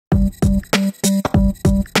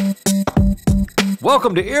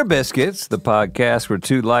Welcome to Ear Biscuits, the podcast where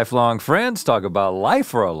two lifelong friends talk about life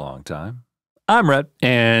for a long time. I'm Rhett.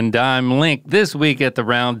 And I'm Link. This week at the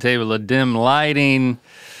round table of dim lighting,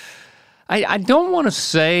 I don't want to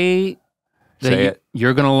say that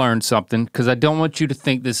you're going to learn something, because I don't want you to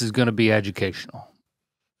think this is going to be educational.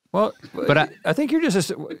 Well, but I think you're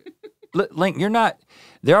just, Link, you're not,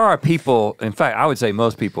 there are people, in fact, I would say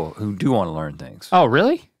most people who do want to learn things. Oh,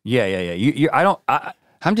 really? Yeah.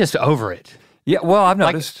 I'm just over it. Yeah, well, I've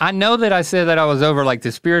noticed. I know that I said that I was over like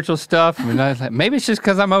the spiritual stuff, and I was like, maybe it's just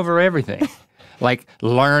because I'm over everything. Like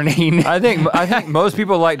learning. I think most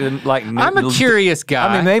people like to I'm a curious guy.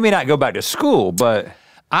 I mean, maybe not go back to school, but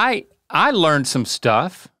I learned some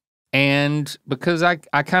stuff, and because I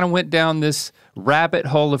kind of went down this rabbit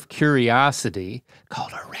hole of curiosity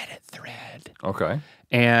called a Reddit thread. Okay.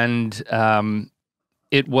 And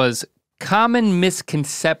it was common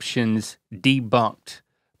misconceptions debunked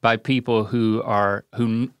by people who are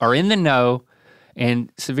in the know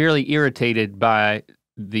and severely irritated by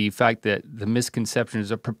the fact that the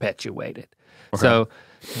misconceptions are perpetuated. Okay. So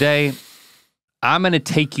today, I'm gonna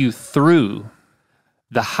take you through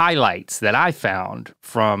the highlights that I found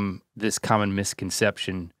from this common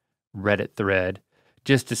misconception Reddit thread,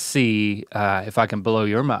 just to see if I can blow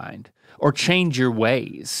your mind or change your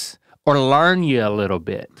ways or learn you a little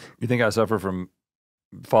bit. You think I suffer from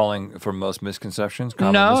falling for most misconceptions?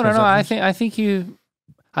 No. I think you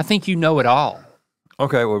know it all.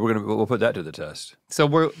 Okay, well we'll put that to the test.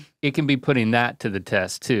 So it can be putting that to the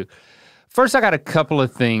test too. First, I got a couple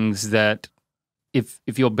of things that, if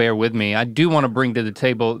you'll bear with me, I do want to bring to the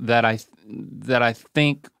table that I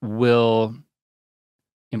think will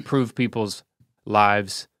improve people's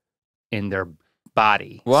lives in their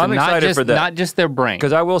body. Well, so I'm excited for that. Not just their brain.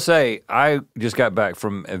 Because I will say, I just got back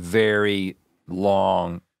from a very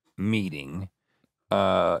long meeting,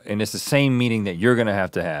 and it's the same meeting that you're gonna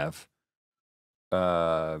have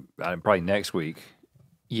probably next week.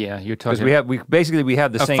 Yeah, you're talking. Because we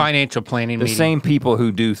have the same financial planning meeting. Same people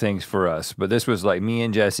who do things for us, but this was like me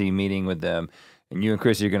and Jesse meeting with them, and you and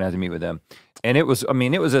Chris, you're gonna have to meet with them. And it was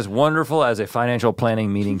as wonderful as a financial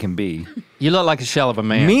planning meeting can be. You look like a shell of a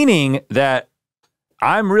man. Meaning that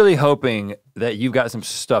I'm really hoping that you've got some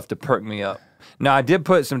stuff to perk me up. Now, I did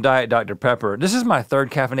put some Diet Dr. Pepper. This is my third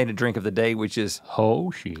caffeinated drink of the day, which is, oh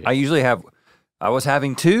shit. I was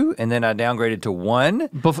having 2, and then I downgraded to 1.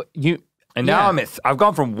 Now I've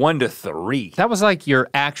gone from 1 to 3. That was like your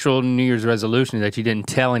actual New Year's resolution that you didn't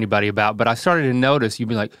tell anybody about, but I started to notice you'd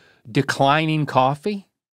be like, declining coffee?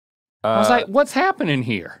 I was like, what's happening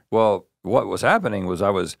here? Well, what was happening was I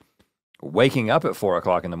was waking up at 4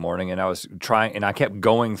 o'clock in the morning, and I kept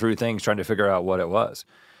going through things trying to figure out what it was.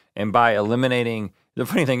 And by eliminating, the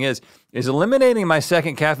funny thing is eliminating my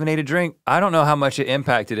second caffeinated drink, I don't know how much it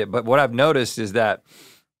impacted it, but what I've noticed is that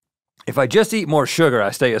if I just eat more sugar,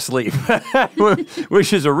 I stay asleep,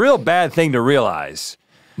 which is a real bad thing to realize.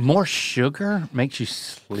 More sugar makes you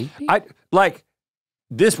sleepy? Like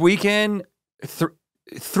this weekend,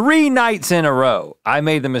 3 nights in a row, I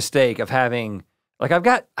made the mistake of having, like I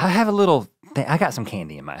got some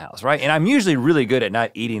candy in my house, right? And I'm usually really good at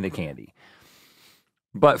not eating the candy.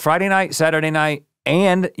 But Friday night, Saturday night,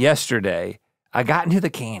 and yesterday, I got into the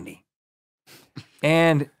candy.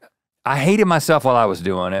 And I hated myself while I was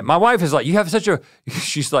doing it. My wife is like, you have such an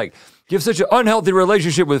unhealthy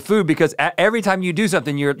relationship with food because every time you do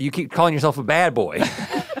something, you keep calling yourself a bad boy.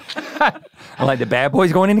 I'm like, the bad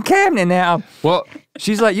boy's going in the cabinet now. Well,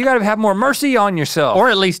 she's like, you gotta have more mercy on yourself. Or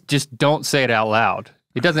at least just don't say it out loud.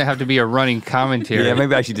 It doesn't have to be a running commentary. Yeah,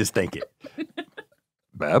 maybe I should just think it.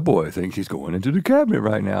 Bad boy thinks he's going into the cabinet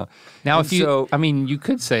right now. Now, you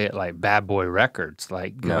could say it like Bad Boy Records,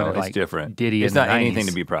 like it's different. Diddy. It's not anything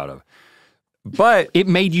to be proud of. But it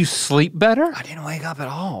made you sleep better? I didn't wake up at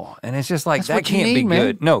all, and it's just like that can't be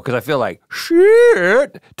good. No, because I feel like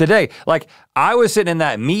shit today. Like I was sitting in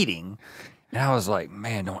that meeting, and I was like,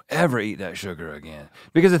 man, don't ever eat that sugar again.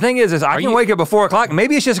 Because the thing is I can wake up at 4 o'clock.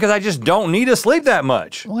 Maybe it's just because I just don't need to sleep that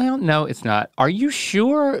much. Well, no, it's not. Are you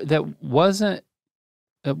sure that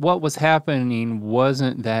what was happening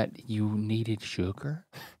wasn't that you needed sugar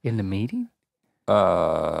in the meeting?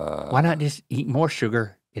 Why not just eat more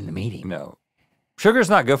sugar in the meeting? No.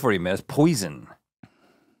 Sugar's not good for you, man. It's poison.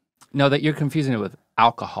 No, that you're confusing it with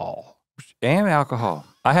alcohol. And alcohol.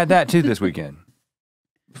 I had that too this weekend.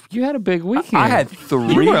 You had a big weekend. I had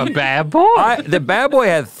 3. You were a bad boy. The bad boy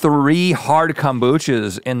had 3 hard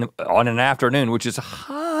kombuchas on an afternoon, which is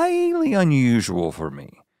highly unusual for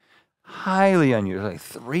me. Highly unusual, like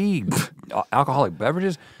 3 alcoholic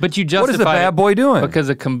beverages. But you justify what is the bad boy doing? Because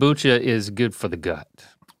a kombucha is good for the gut.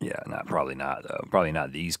 Yeah, probably not though. Probably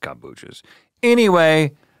not these kombuchas.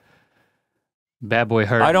 Anyway, bad boy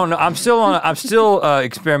hurt. I don't know. I'm still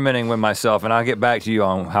experimenting with myself, and I'll get back to you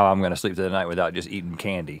on how I'm going to sleep tonight without just eating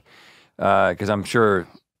candy, because I'm sure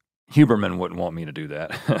Huberman wouldn't want me to do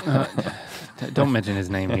that. Don't mention his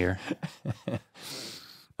name here.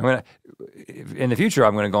 In the future,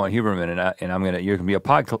 I'm gonna go on Huberman, and I'm gonna. You can be a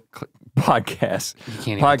podcast. You can't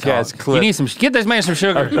even podcast talk. clip. You need get this man some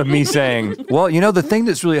sugar. Of me saying, well, the thing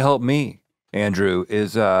that's really helped me, Andrew,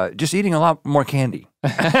 is just eating a lot more candy.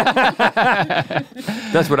 That's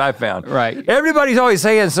what I found. Right. Everybody's always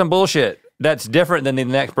saying some bullshit that's different than the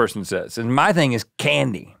next person says, and my thing is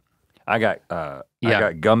candy. I got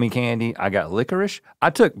gummy candy. I got licorice. I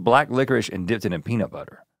took black licorice and dipped it in peanut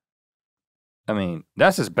butter. I mean,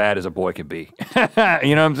 that's as bad as a boy can be. You know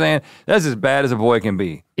what I'm saying? That's as bad as a boy can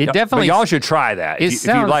be. It definitely. But y'all should try that if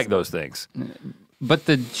you like those things. But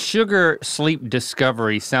the sugar sleep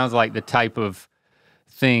discovery sounds like the type of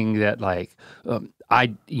thing that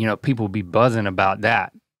people be buzzing about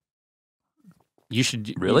that. You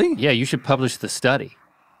should really? Yeah, you should publish the study.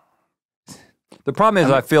 The problem is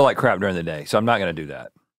I feel like crap during the day, so I'm not gonna do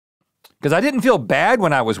that. Because I didn't feel bad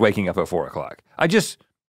when I was waking up at 4 o'clock. I just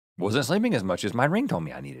wasn't sleeping as much as my ring told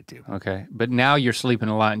me I needed to. Okay, but now you're sleeping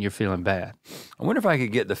a lot and you're feeling bad. I wonder if I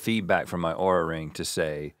could get the feedback from my Aura ring to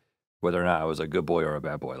say whether or not I was a good boy or a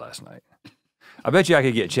bad boy last night. I bet you I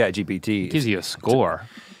could get ChatGPT. It gives you a score.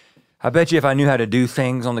 I bet you if I knew how to do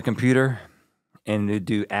things on the computer and to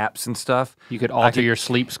do apps and stuff. You could alter your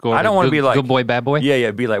sleep score. I don't want to be like good boy, bad boy. Yeah,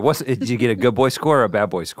 be like, did you get a good boy score or a bad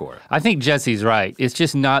boy score? I think Jesse's right. It's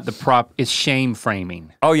just not it's shame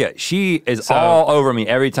framing. Oh yeah, she is all over me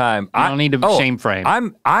every time. I don't need to shame frame.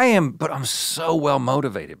 I am, but I'm so well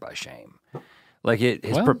motivated by shame. Like it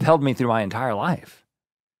has propelled me through my entire life,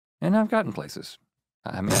 and I've gotten places.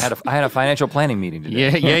 I mean, I had a financial planning meeting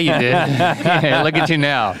today. Yeah, you did. Yeah, look at you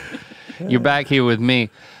now. You're back here with me.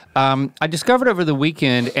 I discovered over the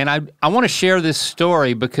weekend, and I want to share this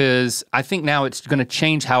story because I think now it's going to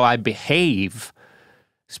change how I behave,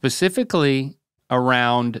 specifically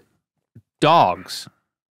around dogs,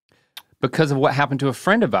 because of what happened to a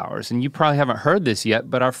friend of ours. And you probably haven't heard this yet,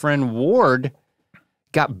 but our friend Ward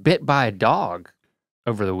got bit by a dog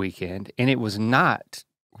over the weekend, and it was not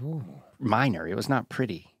minor. It was not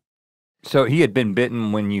pretty. So he had been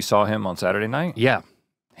bitten when you saw him on Saturday night? Yeah.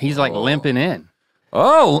 He's like limping in.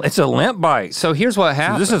 Oh, it's a limp bite. So here's what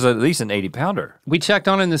happened. So this is at least an 80-pounder. We checked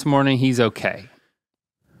on him this morning. He's okay.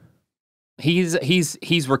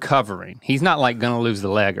 He's recovering. He's not like gonna lose the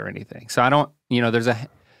leg or anything. So I don't, there's a.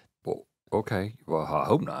 Well, okay. Well, I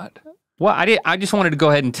hope not. Well, I just wanted to go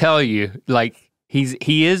ahead and tell you, like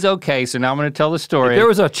he is okay. So now I'm gonna tell the story. If there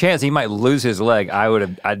was a chance he might lose his leg,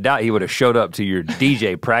 I doubt he would have showed up to your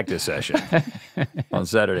DJ practice session on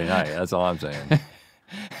Saturday night. That's all I'm saying.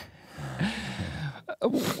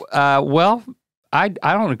 Well, I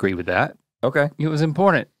don't agree with that. Okay. It was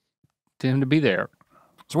important to him to be there.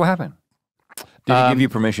 So what happened? Did he give you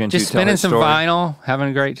permission to tell his story? Just spinning some vinyl, having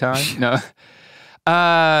a great time. No.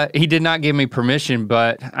 He did not give me permission,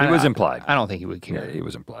 but it was implied. I don't think he would care. Yeah, it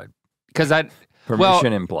was implied. Because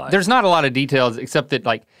permission implied. There's not a lot of details except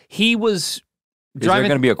that he was driving. Is there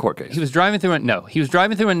going to be a court case? He was driving through he was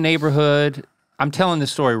driving through a neighborhood. I'm telling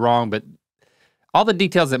this story wrong, but all the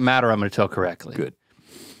details that matter I'm going to tell correctly. Good.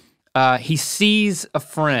 He sees a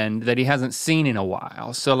friend that he hasn't seen in a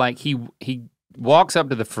while. So he walks up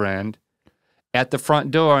to the friend at the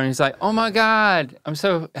front door and he's like, "Oh my God, I'm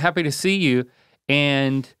so happy to see you."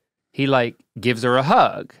 And he gives her a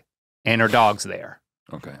hug and her dog's there.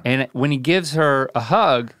 Okay. And when he gives her a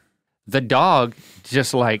hug, the dog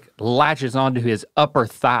just latches onto his upper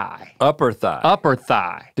thigh. Upper thigh? Upper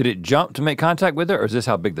thigh. Did it jump to make contact with her, or is this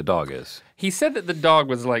how big the dog is? He said that the dog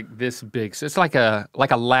was this big. So it's like a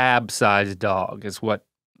lab-sized dog is what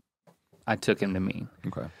I took him to mean.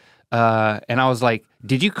 Okay. And I was like,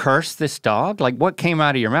 "Did you curse this dog? What came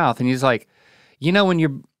out of your mouth?" And he's like, when you're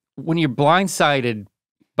blindsided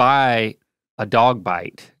by a dog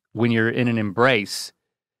bite, when you're in an embrace,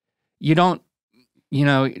 you don't,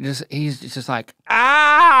 he's just like,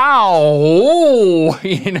 "Ow!"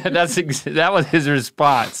 That was his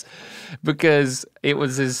response, because it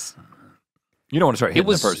was his. You don't want to start hitting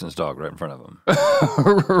the person's dog right in front of them.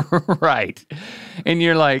 Right. And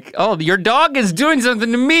you're like, "Oh, your dog is doing something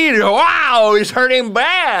to me. Wow, he's hurting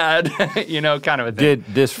bad." Kind of a thing. Did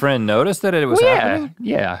this friend notice that it was happening?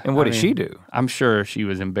 Yeah. And what did she do? I'm sure she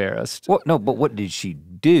was embarrassed. Well, no, but what did she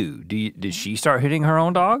do? Did she start hitting her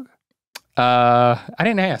own dog? I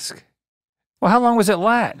didn't ask. Well, how long was it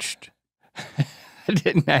latched? I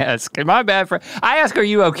didn't ask. My bad friend. I asked, "Are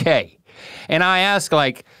you okay?" And I asked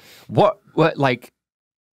like,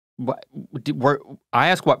 I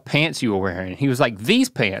asked what pants you were wearing. He was like, these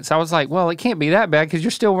pants. I was like, well, it can't be that bad because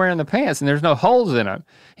you're still wearing the pants and there's no holes in them.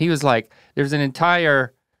 He was like, there's an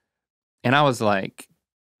entire, and I was like,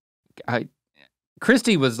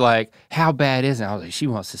 Christy was like, how bad is it? I was like, she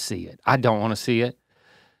wants to see it. I don't want to see it.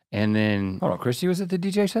 And then. Hold on, Christy was at the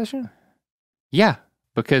DJ session? Yeah,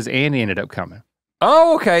 because Andy ended up coming.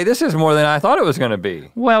 Oh, okay, this is more than I thought it was gonna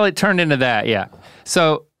be. Well, it turned into that, yeah.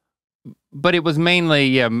 So, but it was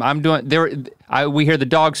mainly, I'm doing, we hear the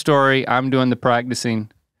dog story, I'm doing the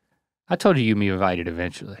practicing. I told you me invited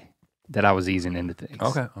eventually, that I was easing into things.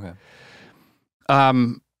 Okay.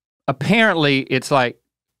 Apparently it's like,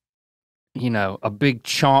 a big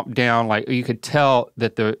chomp down, like you could tell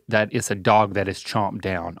that that it's a dog that is chomped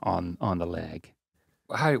down on the leg.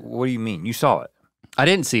 What do you mean? You saw it? I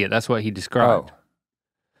didn't see it, that's what he described.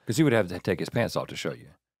 Because he would have to take his pants off to show you.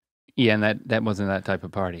 Yeah, and that wasn't that type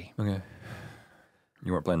of party. Okay.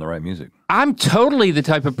 You weren't playing the right music. I'm totally the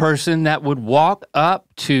type of person that would walk up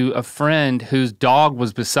to a friend whose dog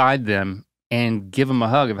was beside them and give him a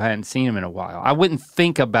hug if I hadn't seen him in a while. I wouldn't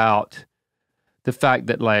think about the fact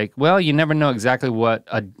that like, well, you never know exactly what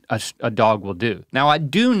a dog will do. Now I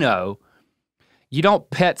do know you don't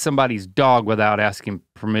pet somebody's dog without asking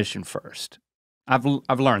permission first. I've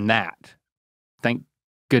learned that. Thank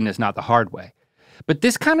goodness, not the hard way. But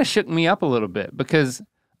this kind of shook me up a little bit because,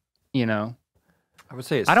 I would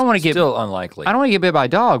say it's still unlikely. I don't want to get bit by a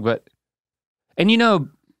dog, but, and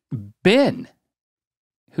Ben,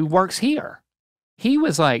 who works here, he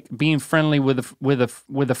was like being friendly with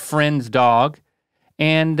a friend's dog,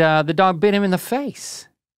 and the dog bit him in the face.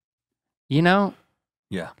 Yeah.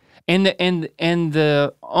 And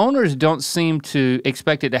the owners don't seem to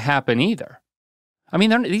expect it to happen either. I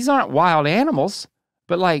mean, these aren't wild animals,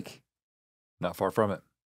 but like, not far from it.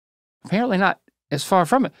 Apparently not as far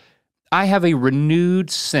from it. I have a renewed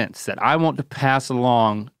sense that I want to pass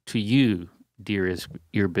along to you, dearest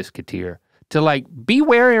ear biscuiteer, to like be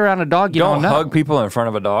wary around a dog you don't know. Don't hug people in front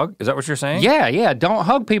of a dog? Is that what you're saying? Yeah. Don't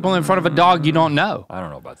hug people in front of a dog you don't know. I don't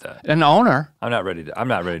know about that. An owner. I'm not ready to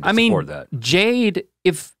support that. Jade,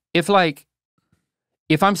 if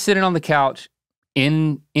I'm sitting on the couch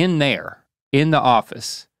in the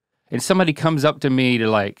office and somebody comes up to me to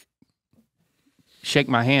like shake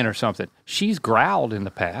my hand or something, she's growled in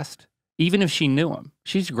the past. Even if she knew him,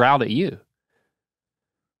 she's growled at you.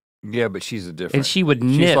 Yeah, but she's a different. And she would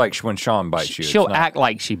nip. She's like when Sean bites you. She'll act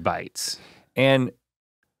like she bites. And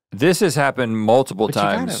this has happened multiple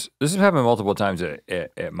times. This has happened multiple times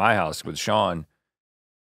at my house with Sean.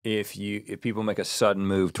 If people make a sudden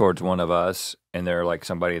move towards one of us and they're like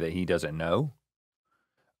somebody that he doesn't know,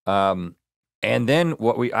 and then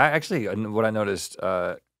what I noticed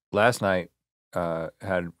last night,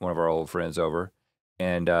 had one of our old friends over,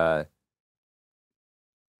 and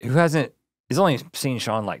he's only seen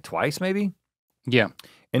Sean like twice maybe. Yeah.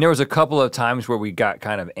 And there was a couple of times where we got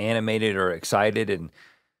kind of animated or excited, and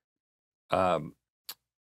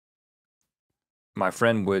my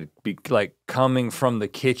friend would be like coming from the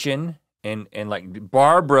kitchen, and like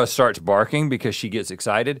Barbara starts barking because she gets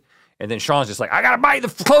excited, and then Sean's just like, I gotta bite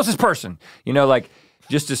the closest person, like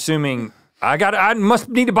just assuming I must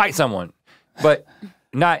need to bite someone, but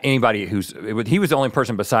not anybody he was the only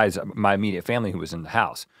person besides my immediate family who was in the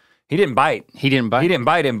house. He didn't bite. He didn't bite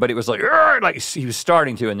him, but it was like he was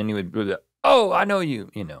starting to, and then he would be like, oh, I know you,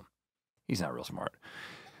 He's not real smart.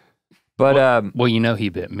 But well, he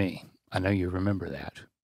bit me. I know you remember that.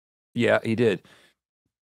 Yeah, he did.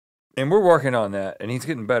 And we're working on that, and he's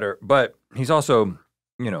getting better, but he's also,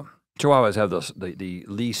 Chihuahuas have the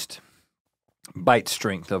least bite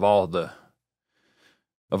strength of all the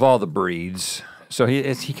breeds. So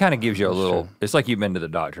he kind of gives you a little, it's like you've been to the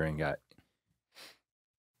doctor and got,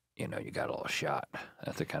 you got a little shot.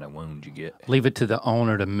 That's the kind of wound you get. Leave it to the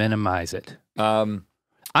owner to minimize it. I'm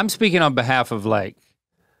speaking on behalf of like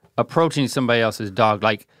approaching somebody else's dog,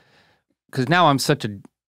 like, because now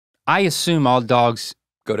I assume all dogs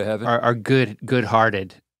go to heaven, are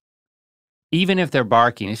good-hearted, even if they're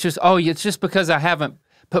barking. It's just because I haven't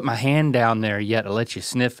put my hand down there yet to let you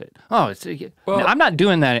sniff it. No, I'm not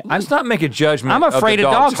doing that. Let's not make a judgment. I'm afraid of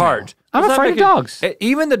the dog's dogs. Heart. I'm afraid of dogs.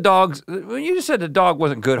 Even the dogs. When you just said the dog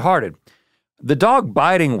wasn't good-hearted, the dog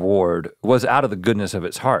biting ward was out of the goodness of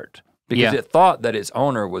its heart because it thought that its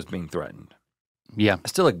owner was being threatened. Yeah,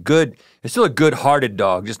 it's still a good-hearted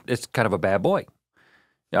dog. Just it's kind of a bad boy.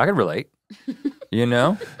 Yeah, I can relate.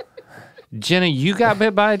 Jenna, you got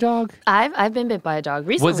bit by a dog? I've been bit by a dog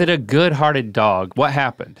recently. Was it a good-hearted dog? What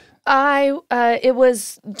happened? It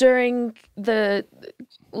was during the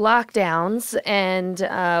lockdowns, and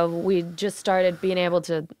we just started being able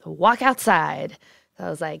to walk outside. So I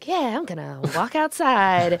was like, yeah, I'm gonna walk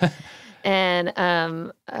outside. And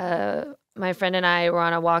my friend and I were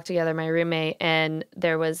on a walk together, my roommate, and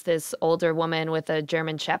there was this older woman with a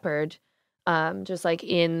German Shepherd, just like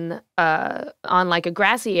on like a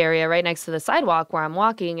grassy area right next to the sidewalk where I'm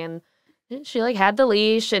walking, and she like had the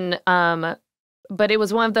leash, and but it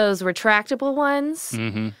was one of those retractable ones.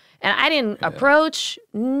 Mm-hmm. And I didn't approach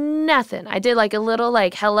nothing. I did like a little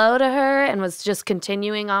like hello to her and was just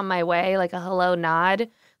continuing on my way, like a hello nod,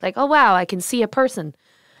 like, oh wow, I can see a person.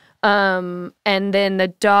 And then the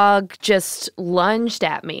dog just lunged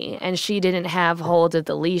at me, and she didn't have hold of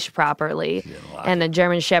the leash properly. And the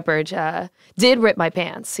German Shepherd did rip my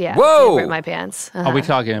pants. Yeah, Whoa! did rip my pants. Are we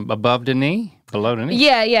talking above the knee, below the knee?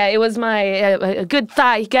 Yeah, yeah. It was my a good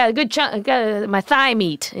thigh. Got a good chunk. Got my thigh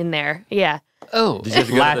meat in there. Yeah. Oh, Did you have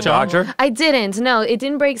to go to the doctor? I didn't. No, it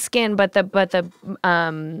didn't break skin, but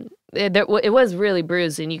it was really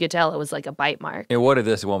bruised, and you could tell it was like a bite mark. And what did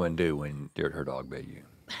this woman do when her dog bit you?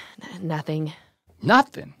 Nothing.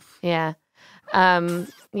 Nothing. Yeah.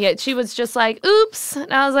 Yeah, she was just like, oops.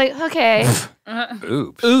 And I was like, okay.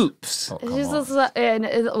 Oops. Oops. Oh, come It's just, on. and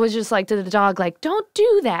it was just like to the dog, like, don't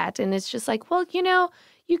do that. And it's just like, well,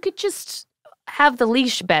 you could just have the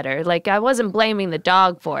leash better. Like, I wasn't blaming the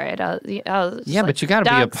dog for it. I was Yeah, like, but you got to be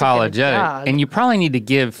 "Dog's a good apologetic. dog." And you probably need to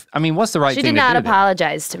give, I mean, what's the right She thing did to not do then?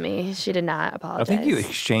 apologize to me. She did not I apologize. think you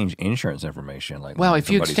exchange insurance information. Like, Well, when if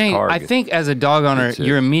you somebody's exchange, car I gets think as a dog owner, gets hit.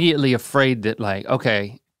 you're immediately afraid that like,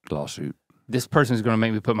 okay, lawsuit. this person's going to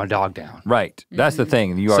make me put my dog down. Right. That's the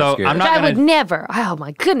thing. You are So, scared. I'm not- I would gonna- never. Oh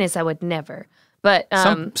my goodness, I would never. But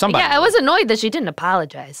somebody yeah, I would. was annoyed that she didn't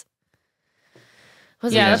apologize.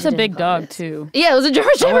 Yeah, that's She a didn't big dog apologize. too. Yeah, it was a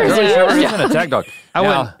German Shepherd. It was a It's German an Shepherd. attack dog. I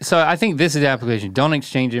Now, wouldn't. So I think this is the application. Don't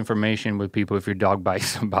exchange information with people if your dog bites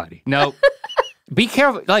somebody. No. Be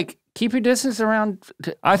careful. Like, keep your distance around.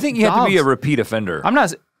 I think you have to be a dogs. repeat offender. I'm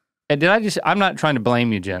not. I'm not trying to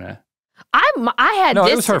blame you, Jenna. I had No,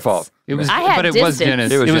 distance. it was her fault. It was, I had but it was distance.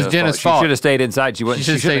 Jenna's. It was Jenna's She fault. should have stayed inside. She should've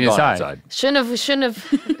shouldn't stayed have gone inside. outside. Shouldn't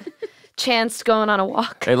have chanced going on a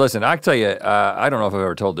walk. Hey, listen, I tell you, I don't know if I've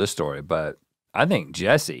ever told this story, but I think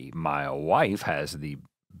Jessie, my wife, has the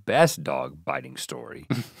best dog biting story.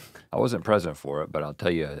 I wasn't present for it, but I'll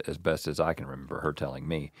tell you as best as I can remember her telling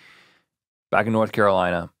me. Back in North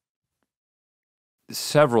Carolina,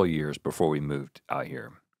 several years before we moved out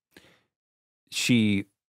here, she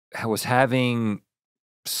was having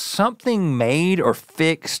something made or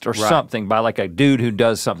fixed or Right. something by like a dude who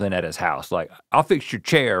does something at his house. Like, I'll fix your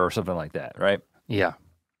chair or something like that, right? Yeah.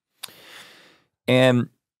 And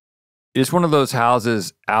it's one of those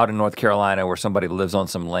houses out in North Carolina where somebody lives on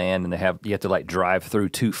some land and you have to like drive through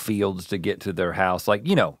 2 fields to get to their house. Like,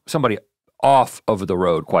 somebody off of the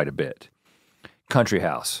road quite a bit. Country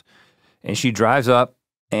house. And she drives up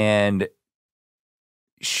and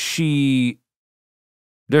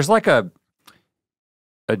there's like what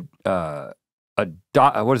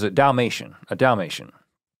is it? Dalmatian,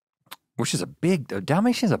 which is a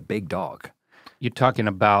Dalmatian is a big dog. You're talking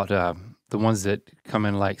about the ones that come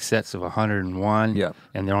in like sets of 101. Yeah.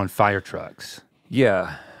 And they're on fire trucks.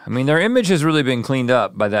 Yeah, I mean, their image has really been cleaned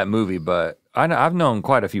up by that movie, but I've known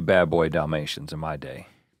quite a few bad boy Dalmatians in my day.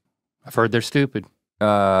 I've heard they're stupid.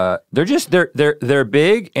 They're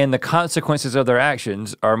big, and the consequences of their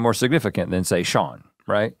actions are more significant than, say, Sean,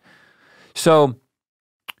 right? So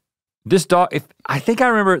this dog, I think I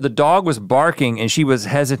remember the dog was barking, and she was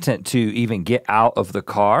hesitant to even get out of the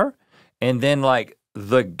car, and then like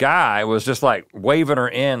the guy was just like waving her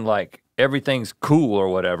in like everything's cool or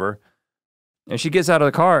whatever. And she gets out of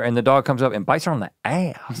the car and the dog comes up and bites her on the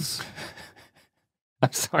ass.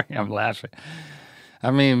 I'm sorry, I'm laughing.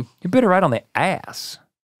 I mean, He bit her right on the ass.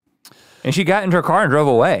 And she got into her car and drove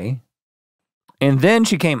away. And then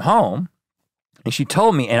she came home and she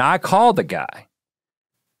told me, and I called the guy.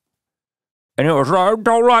 And it was like,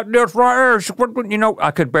 don't like this right here.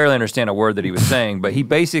 I could barely understand a word that he was saying, but he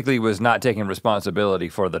basically was not taking responsibility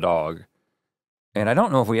for the dog. And I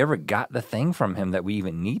don't know if we ever got the thing from him that we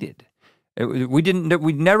even needed. We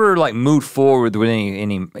never like moved forward with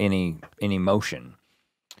any motion.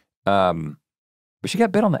 But she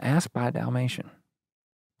got bit on the ass by a Dalmatian.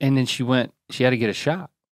 and then she had to get a shot,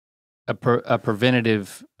 a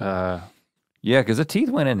preventative. Yeah, because the teeth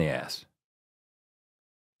went in the ass.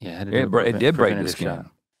 Yeah, had to do It did break the preventative skin. shot.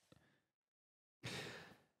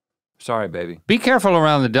 Sorry, baby. Be careful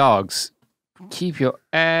around the dogs. Keep your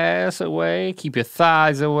ass away. Keep your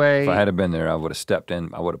thighs away. If I had been there, I would have stepped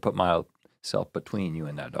in. I would have put myself between you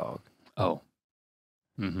and that dog. Oh.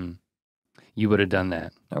 Mm-hmm. You would have done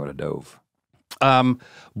that. I would have dove.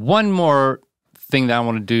 One more thing that I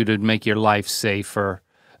want to do to make your life safer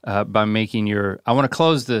by making I want to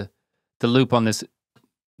close the loop on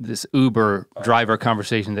this Uber driver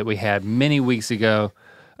conversation that we had many weeks ago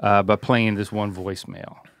by playing this one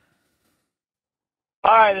voicemail.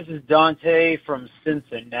 Hi, this is Dante from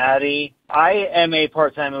Cincinnati. I am a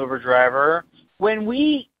part-time Uber driver. When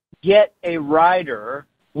we get a rider,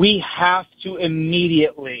 we have to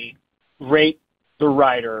immediately rate the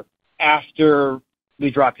rider after we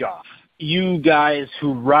drop you off. You guys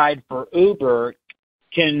who ride for Uber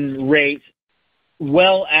can rate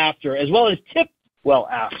well after, as well as tip well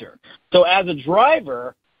after. So as a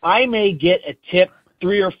driver, I may get a tip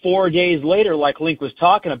 3 or 4 days later, like Link was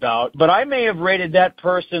talking about, but I may have rated that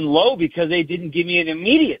person low because they didn't give me an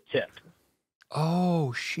immediate tip.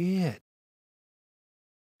 Oh, shit.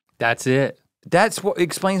 That's it. That's what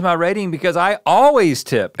explains my rating, because I always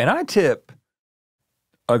tip, and I tip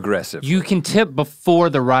aggressively. You can tip before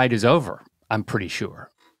the ride is over, I'm pretty sure.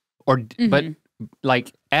 But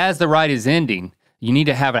like as the ride is ending, you need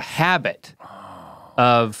to have a habit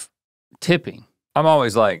of tipping. I'm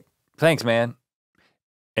always like, thanks, man.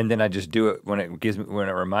 And then I just do it when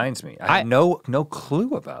it reminds me. I have no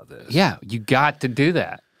clue about this. Yeah, you got to do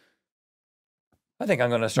that. I think I'm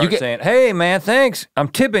gonna start saying, hey man, thanks. I'm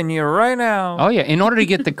tipping you right now. Oh yeah, in order to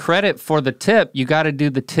get the credit for the tip, you gotta do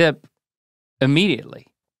the tip immediately.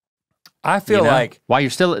 I feel like while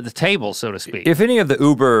you're still at the table, so to speak. If any of the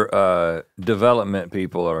Uber development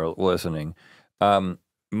people are listening,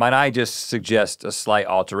 might I just suggest a slight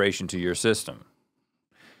alteration to your system?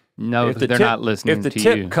 No, if they're not listening to you. If the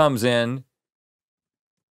tip comes in,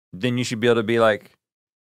 then you should be able to be like,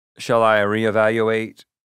 shall I reevaluate?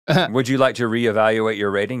 Would you like to reevaluate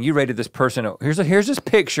your rating? You rated this person, here's this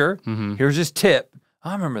picture, here's his tip.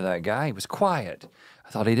 I remember that guy, he was quiet. I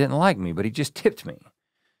thought he didn't like me, but he just tipped me.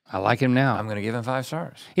 I like him now. I'm gonna give him 5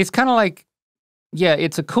 stars. It's kind of like, yeah,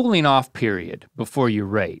 it's a cooling off period before you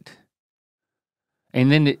rate.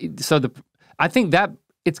 And then, I think that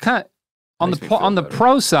it's kind of, on the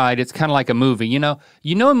pro side, it's kind of like a movie. You know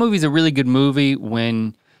a movie's a really good movie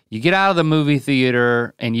when you get out of the movie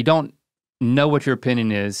theater and you don't know what your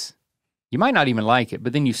opinion is. You might not even like it,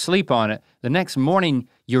 but then you sleep on it. The next morning,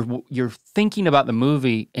 you're thinking about the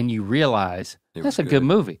movie and you realize that's a good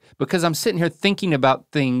movie because I'm sitting here thinking about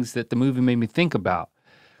things that the movie made me think about.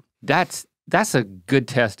 That's a good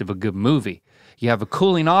test of a good movie. You have a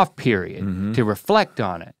cooling off period to reflect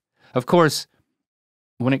on it. Of course,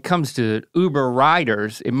 when it comes to Uber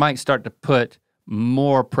riders, it might start to put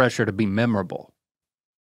more pressure to be memorable.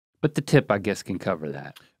 But the tip, I guess, can cover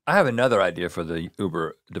that. I have another idea for the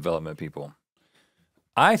Uber development people.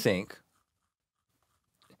 I think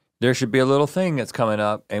there should be a little thing that's coming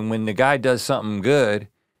up, and when the guy does something good,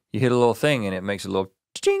 you hit a little thing and it makes a little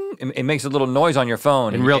ching. It makes a little noise on your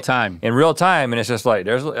phone. In real time. In real time, and it's just like,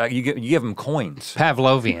 you give them coins.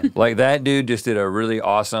 Pavlovian. Like that dude just did a really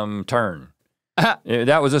awesome turn.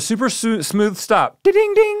 That was a super smooth stop. Ding,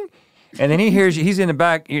 ding. And then he hears you, he's in the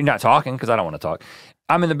back, you're not talking because I don't want to talk.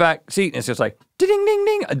 I'm in the back seat and it's just like, ding, ding,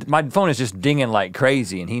 ding. My phone is just dinging like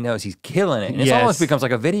crazy and he knows he's killing it. And it almost becomes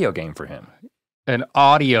like a video game for him. An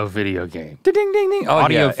audio video game. Ding, ding, ding. Oh,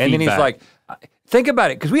 audio yeah. And then he's like, think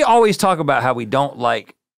about it, because we always talk about how we don't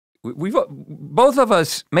like, we've both of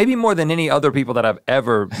us, maybe more than any other people that I've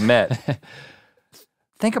ever met,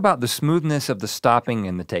 think about the smoothness of the stopping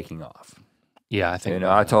and the taking off. Yeah, I think.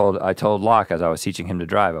 I told Locke as I was teaching him to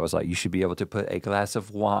drive, I was like, you should be able to put a glass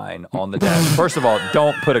of wine on the dash. First of all,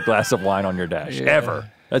 don't put a glass of wine on your dash, ever.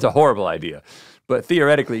 That's a horrible idea. But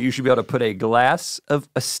theoretically, you should be able to put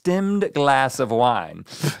a stemmed glass of wine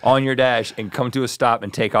on your dash and come to a stop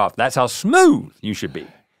and take off. That's how smooth you should be.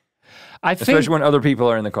 Especially when other people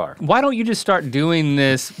are in the car. Why don't you just start doing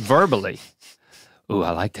this verbally? Ooh,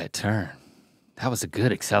 I like that turn. That was a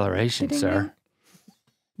good acceleration, sir.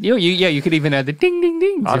 You could even add the ding, ding,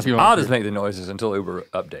 ding. I'll just make the noises until Uber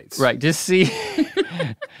updates. Right, just see.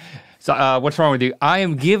 So what's wrong with you? I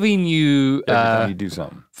am giving you, every time you do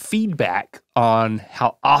something. Feedback on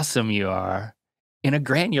how awesome you are in a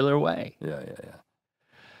granular way. Yeah.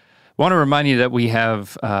 Want to remind you that we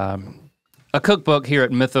have a cookbook here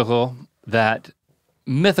at Mythical that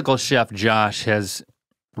Mythical chef Josh has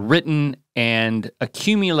written and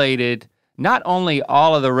accumulated not only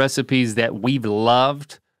all of the recipes that we've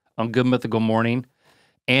loved on Good Mythical Morning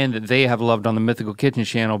and that they have loved on the Mythical Kitchen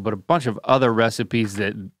channel, but a bunch of other recipes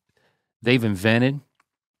that they've invented.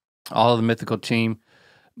 All of the Mythical team,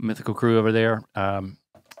 Mythical crew over there. The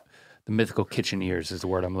Mythical Kitcheneers is the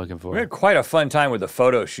word I'm looking for. We had quite a fun time with the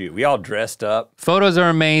photo shoot. We all dressed up. Photos are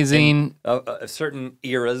amazing. Certain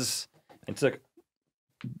eras and took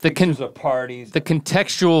pictures of parties. The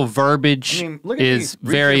contextual verbiage is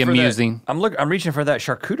very amusing. I'm reaching for that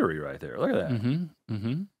charcuterie right there. Look at that.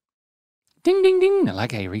 Mm-hmm. Ding, ding, ding. I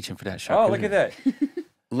like how you're reaching for that charcuterie. Oh, look at that.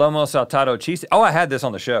 Lomo saltado cheese. Oh, I had this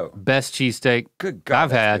on the show. Best cheesesteak Good God,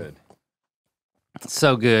 I've had. Good.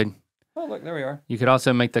 So good. Oh, look, there we are. You could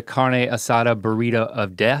also make the carne asada burrito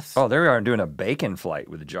of death. Oh, there we are doing a bacon flight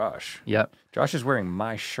with Josh. Yep. Josh is wearing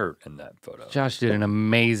my shirt in that photo. Josh did an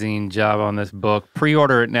amazing job on this book.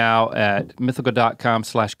 Pre-order it now at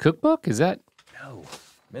mythical.com/cookbook. Is that? No.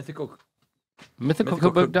 Mythical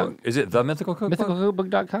Cookbook. Is it the Mythical Cookbook?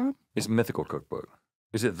 Mythicalcookbook.com? It's Mythical Cookbook.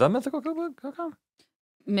 Is it the Mythical Cookbook.com?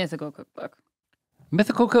 Mythical Cookbook.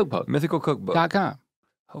 Mythical Cookbook. Mythical Cookbook. .com.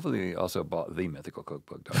 Hopefully you also bought the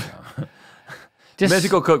mythicalcookbook.com. Just,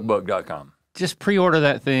 mythicalcookbook.com. Just pre-order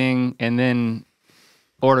that thing and then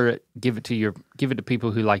order it, give it to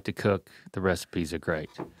people who like to cook. The recipes are great.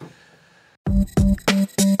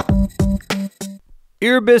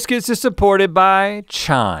 Ear Biscuits is supported by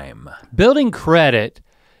Chime. Building credit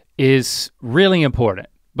is really important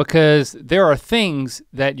because there are things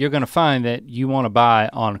that you're gonna find that you wanna buy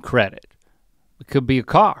on credit. It could be a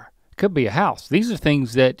car. Could be a house. These are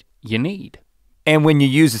things that you need. And when you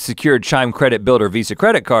use a secured Chime Credit Builder Visa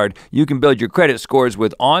credit card, you can build your credit scores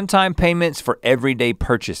with on-time payments for everyday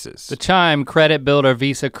purchases. The Chime Credit Builder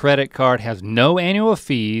Visa credit card has no annual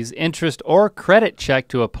fees, interest, or credit check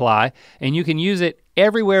to apply, and you can use it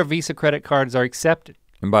everywhere Visa credit cards are accepted.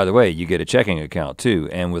 And by the way, you get a checking account too,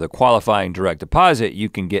 and with a qualifying direct deposit, you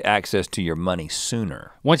can get access to your money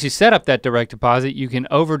sooner. Once you set up that direct deposit, you can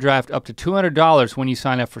overdraft up to $200 when you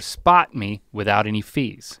sign up for Spot Me without any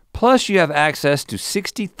fees. Plus, you have access to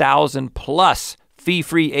 60,000 plus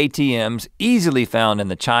fee-free ATMs easily found in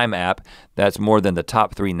the Chime app. That's more than the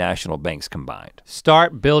top 3 national banks combined.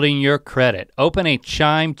 Start building your credit. Open a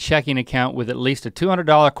Chime checking account with at least a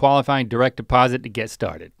 $200 qualifying direct deposit to get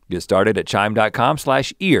started. Get started at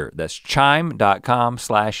chime.com/ear. That's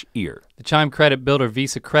chime.com/ear. The Chime Credit Builder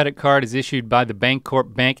Visa credit card is issued by the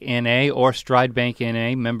Bancorp Bank N.A. or Stride Bank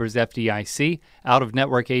N.A., members FDIC.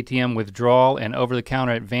 Out-of-network ATM withdrawal and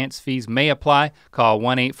over-the-counter advance fees may apply. Call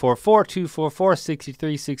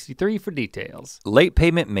 1-844-244-6363 for details. Late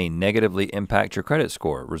payment may negatively impact your credit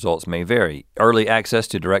score. Results may vary. Early access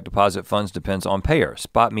to direct deposit funds depends on payer.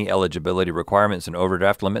 Spot Me eligibility requirements and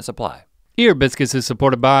overdraft limits apply. Ear Biscuits is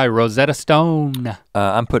supported by Rosetta Stone.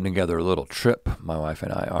 I'm putting together a little trip, my wife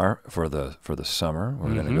and I are, for the summer.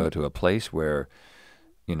 We're gonna go to a place where,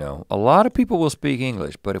 you know, a lot of people will speak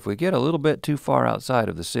English, but if we get a little bit too far outside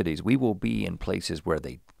of the cities, we will be in places where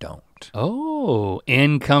they don't. Oh,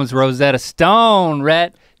 in comes Rosetta Stone,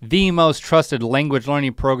 Rhett, the most trusted language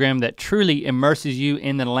learning program that truly immerses you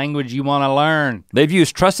in the language you wanna learn. They've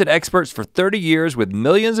used trusted experts for 30 years with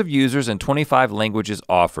millions of users and 25 languages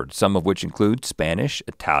offered, some of which include Spanish,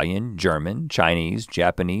 Italian, German, Chinese,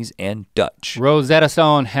 Japanese, and Dutch. Rosetta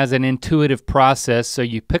Stone has an intuitive process so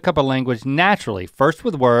you pick up a language naturally, first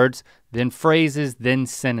with words, then phrases, then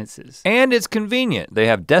sentences. And it's convenient. They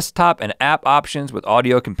have desktop and app options with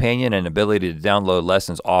audio companion and ability to download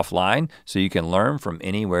lessons offline so you can learn from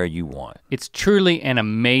anywhere you want. It's truly an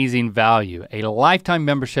amazing value. A lifetime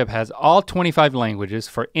membership has all 25 languages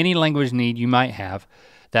for any language need you might have.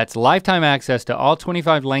 That's lifetime access to all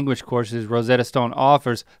 25 language courses Rosetta Stone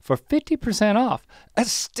offers for 50% off. A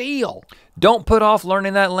steal. Don't put off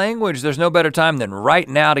learning that language. There's no better time than right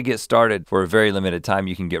now to get started. For a very limited time,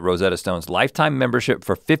 you can get Rosetta Stone's lifetime membership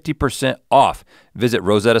for 50% off. Visit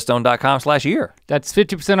rosettastone.com/ear. That's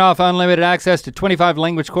 50% off unlimited access to 25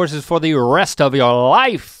 language courses for the rest of your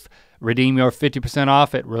life. Redeem your 50%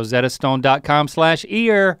 off at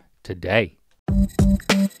rosettastone.com/ear today.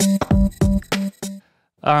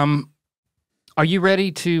 Are you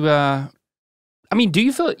ready to, do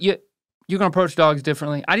you feel you're gonna approach dogs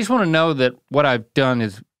differently? I just wanna know that what I've done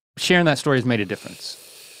is sharing that story has made a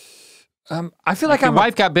difference. I feel like your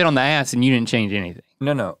wife got bit on the ass and you didn't change anything.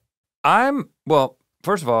 No. Well,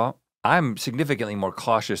 first of all, I'm significantly more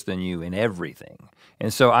cautious than you in everything.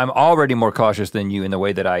 And so I'm already more cautious than you in the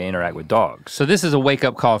way that I interact with dogs. So this is a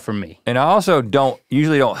wake-up call from me. And I also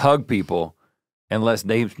usually don't hug people unless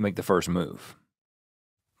they make the first move.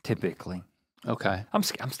 Typically. Okay. I'm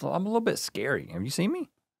a little bit scary. Have you seen me?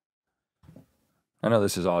 I know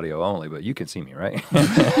this is audio only, but you can see me, right?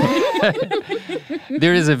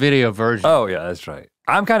 There is a video version. Oh yeah, that's right.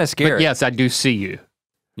 I'm kind of scared. But yes, I do see you.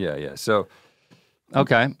 Yeah. So.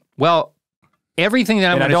 Okay. Well, everything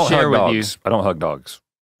that I'm going to share with you. I don't hug dogs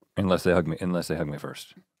unless they hug me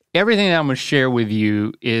first. Everything that I'm going to share with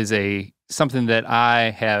you is something that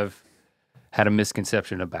I have had a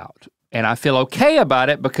misconception about. And I feel okay about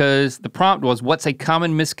it because the prompt was, what's a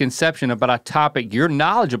common misconception about a topic you're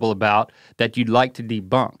knowledgeable about that you'd like to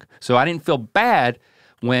debunk? So I didn't feel bad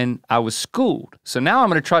when I was schooled. So now I'm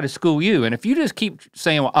gonna try to school you. And if you just keep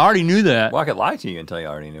saying, well, I already knew that. Well, I could lie to you and tell you I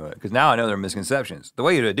already knew it, because now I know there are misconceptions. The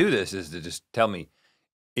way to do this is to just tell me,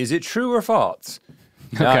 is it true or false?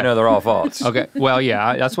 Now I know they're all false. Okay, well,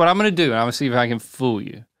 yeah, that's what I'm gonna do. And I'm gonna see if I can fool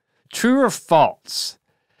you. True or false?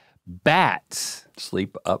 Bats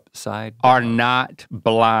Sleep upside are not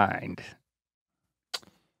blind.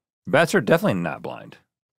 Bats are definitely not blind.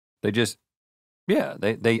 They just, yeah,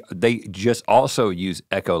 they just also use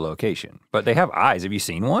echolocation, but they have eyes. Have you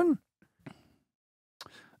seen one?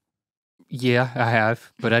 Yeah, I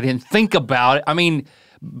have, but I didn't think about it. I mean,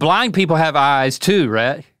 blind people have eyes too,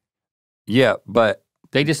 right? Yeah, but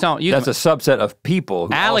they just don't use that's them. a subset of people.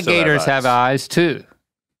 Who Alligators also have eyes too.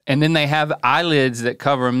 And then they have eyelids that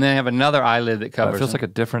cover them. Then they have another eyelid that covers It feels them. like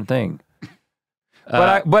a different thing.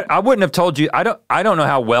 But I wouldn't have told you. I don't know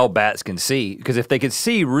how well bats can see, because if they could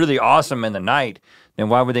see really awesome in the night, then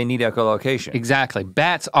why would they need echolocation? Exactly.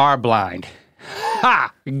 Bats are blind.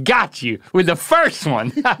 Ha! Got you with the first one.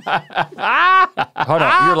 Hold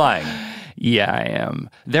on, you're lying. Yeah, I am.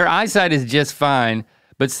 Their eyesight is just fine,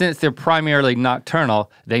 but since they're primarily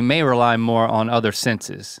nocturnal, they may rely more on other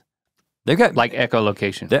senses. They've got like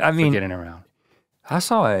echolocation. I mean, for getting around. I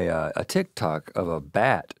saw a TikTok of a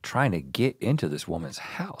bat trying to get into this woman's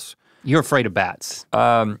house. You're afraid of bats.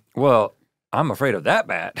 Well, I'm afraid of that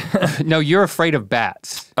bat. No, you're afraid of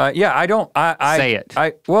bats. Yeah, I don't. Say it.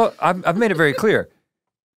 I've made it very clear.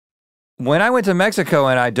 When I went to Mexico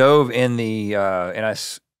and I dove in the and I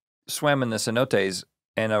swam in the cenotes,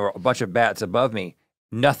 and there were a bunch of bats above me.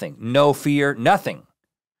 Nothing, no fear, nothing.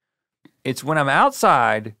 It's when I'm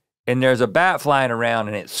outside and there's a bat flying around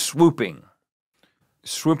and it's swooping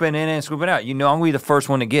in and swooping out. You know, I'm gonna be the first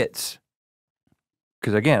one it gets.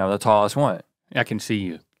 Because again, I'm the tallest one. I can see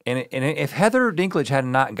you. And if Heather Dinklage had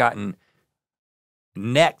not gotten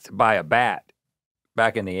necked by a bat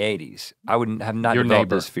back in the 80s, I wouldn't have not developed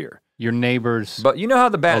this fear. Your neighbor's But you know how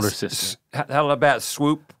the older bats sister. how the bats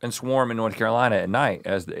swoop and swarm in North Carolina at night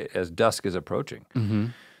as dusk is approaching. Mm-hmm.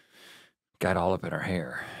 Got all up in her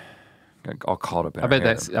hair. Got all caught up in her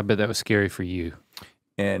hair. I bet that was scary for you.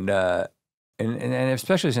 And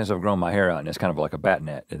especially since I've grown my hair out and it's kind of like a bat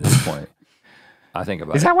net at this point. I think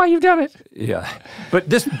about it. Is that why you've done it? Yeah. But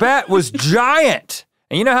this bat was giant.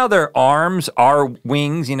 And you know how their arms are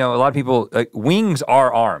wings? You know, a lot of people, wings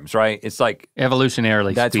are arms, right? It's like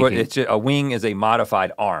evolutionarily that's speaking. what it's. A wing is a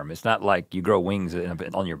modified arm. It's not like you grow wings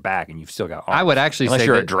on your back and you've still got arms. I would actually unless say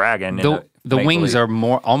you're that a dragon. The wings are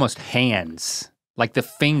more almost hands. Like the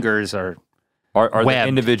fingers are the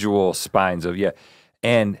individual spines of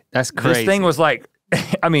And that's crazy. This thing was like,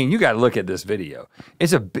 I mean, you got to look at this video.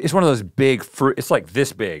 It's one of those big fruit. It's like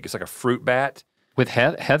this big. It's like a fruit bat. With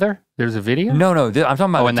Heather? There's a video? No, I'm talking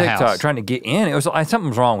about in the TikTok house. trying to get in. It was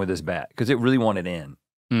something's wrong with this bat because it really wanted in.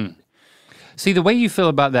 Mm. See, the way you feel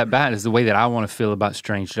about that bat is the way that I want to feel about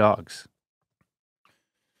strange dogs.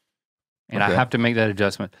 And I have to make that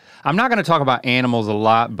adjustment. I'm not going to talk about animals a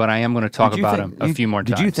lot, but I am going to talk about them a few more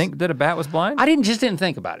times. Did you think that a bat was blind? I just didn't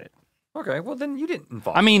think about it. Okay, well then you didn't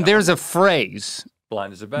fall. I mean, there's a phrase.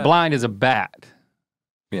 Blind as a bat. Blind as a bat.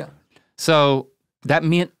 Yeah. So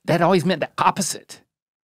that always meant the opposite.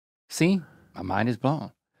 See, my mind is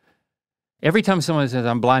blown. Every time someone says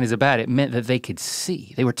I'm blind as a bat, it meant that they could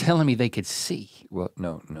see. They were telling me they could see. Well,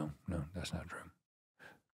 no, that's not true.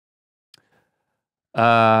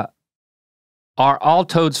 Are all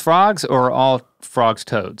toads frogs or are all frogs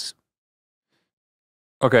toads?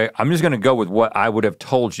 Okay, I'm just gonna go with what I would have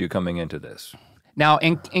told you coming into this. Now,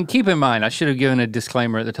 and keep in mind, I should have given a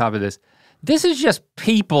disclaimer at the top of this. This is just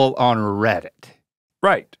people on Reddit.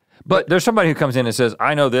 Right. But there's somebody who comes in and says,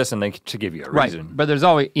 I know this, and they to give you a reason. Right, but there's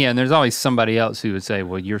always somebody else who would say,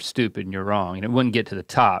 well, you're stupid and you're wrong, and it wouldn't get to the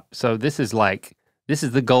top. So this is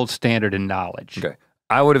the gold standard in knowledge. Okay.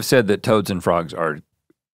 I would have said that toads and frogs are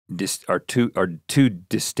two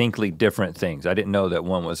distinctly different things. I didn't know that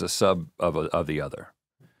one was a sub of the other.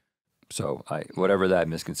 So whatever that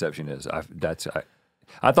misconception is,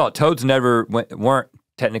 I thought toads weren't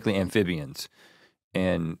technically amphibians,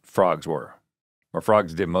 and frogs were, or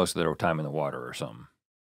frogs did most of their time in the water or something.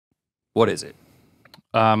 What is it?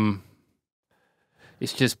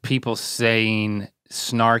 It's just people saying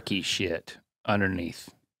snarky shit underneath.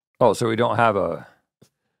 Oh, so we don't have a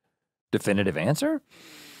definitive answer?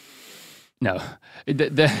 No,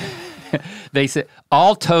 they said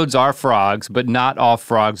all toads are frogs, but not all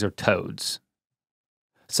frogs are toads.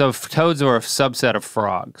 So toads are a subset of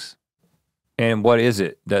frogs. And what is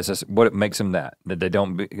it? What makes them that? That they're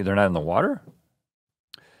not in the water?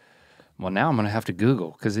 Well, now I'm gonna have to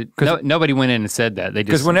Google because nobody went in and said that. They just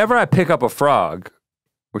because whenever I pick up a frog,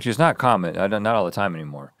 which is not common, not all the time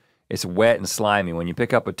anymore, it's wet and slimy. When you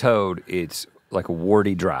pick up a toad, it's like a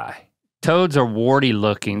warty dry. Toads are warty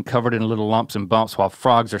looking, covered in little lumps and bumps, while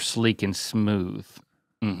frogs are sleek and smooth.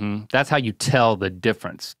 That's how you tell the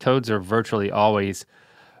difference. Toads are virtually always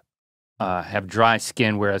have dry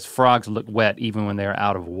skin, whereas frogs look wet even when they're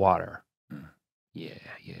out of water. Yeah.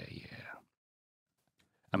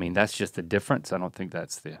 I mean, that's just the difference. I don't think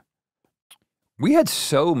that's the... We had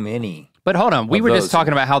so many. But hold on, we were just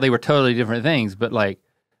talking about how they were totally different things, but like...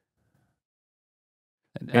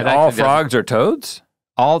 And all frogs are toads?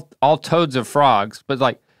 All toads are frogs, but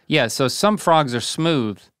like, yeah, so some frogs are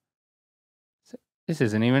smooth. This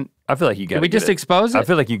isn't even... I feel like you got to Did we just expose it? I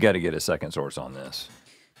feel like you got to get a second source on this.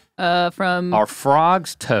 From Are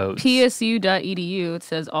frogs toads? psu.edu, it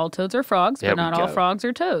says all toads are frogs, There but not we all go. frogs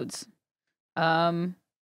are toads.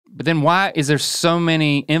 But then why is there so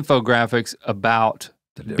many infographics about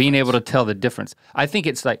being able to tell the difference? I think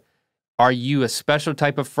it's like, are you a special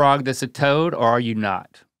type of frog that's a toad or are you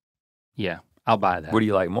not? Yeah, I'll buy that. What do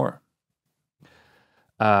you like more?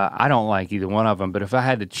 I don't like either one of them, but if I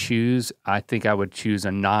had to choose, I think I would choose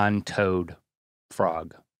a non-toad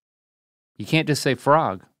frog. You can't just say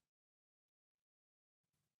frog.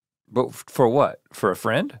 But for what? For a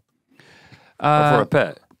friend? Or for a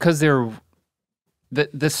pet? Because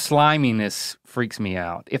the sliminess freaks me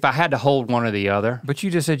out. If I had to hold one or the other. But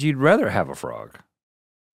you just said you'd rather have a frog.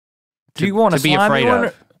 Do you want to be afraid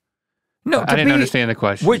of? No, I didn't understand the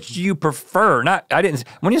question. Which do you prefer?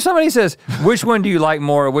 When somebody says, which one do you like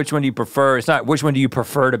more or which one do you prefer, it's not which one do you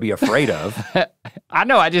prefer to be afraid of. I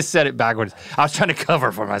know, I just said it backwards. I was trying to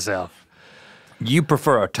cover for myself. You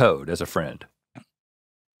prefer a toad as a friend?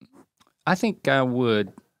 I think I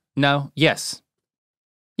would. No, yes.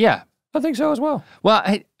 Yeah. I think so as well. Well,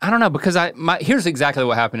 I don't know, because here's exactly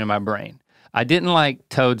what happened in my brain. I didn't like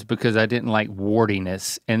toads because I didn't like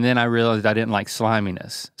wartiness, and then I realized I didn't like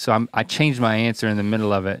sliminess. So I changed my answer in the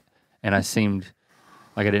middle of it, and I seemed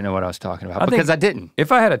like I didn't know what I was talking about, because I didn't.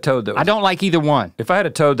 If I had a toad that was, I don't like either one. If I had a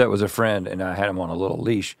toad that was a friend and I had him on a little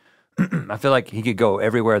leash, I feel like he could go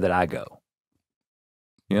everywhere that I go.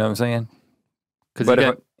 You know what I'm saying?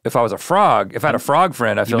 But if I was a frog, if I had a frog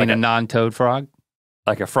friend, I feel like a non-toad frog?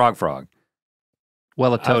 Like a frog.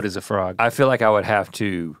 Well, a toad is a frog. I feel like I would have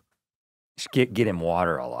to get him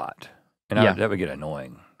water a lot, and that would get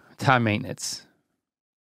annoying. It's high maintenance.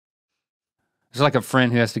 It's like a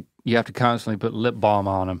friend you have to constantly put lip balm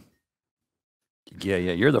on him. Yeah,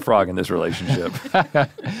 you're the frog in this relationship.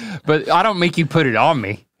 But I don't make you put it on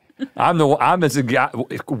me. I'm this guy,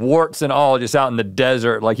 warts and all, just out in the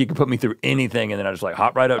desert. Like you can put me through anything, and then I just like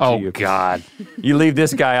hop right up to you. Oh God! You leave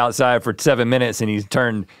this guy outside for 7 minutes, and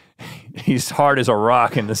he's hard as a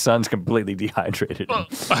rock, and the sun's completely dehydrated.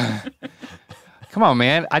 Come on,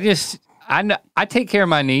 man! I take care of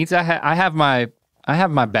my needs. I have my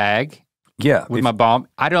bag. Yeah, with my balm.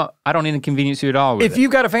 I don't inconvenience you at all with it. If you've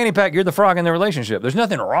got a fanny pack, you're the frog in the relationship. There's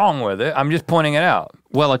nothing wrong with it. I'm just pointing it out.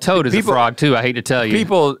 Well, a toad is a frog too, I hate to tell you.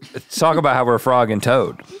 People talk about how we're a frog and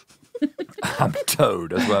toad. I'm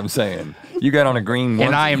toad, that's what I'm saying. You got on a green one.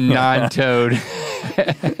 And I am non-toad.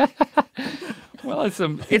 Well,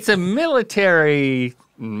 it's a military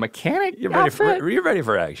mechanic You're outfit. ready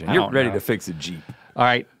for action. You're ready to fix a Jeep. All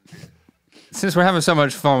right. Since we're having so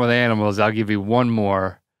much fun with animals, I'll give you one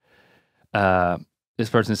more. This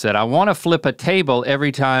person said, I want to flip a table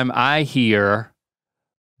every time I hear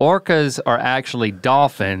orcas are actually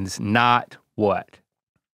dolphins, not what?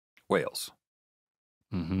 Whales.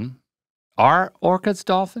 Mm-hmm. Are orcas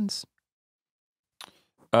dolphins?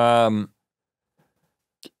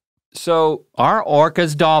 So are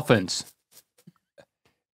orcas dolphins?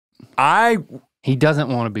 He doesn't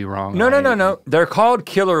want to be wrong. No. They're called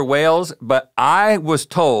killer whales, but I was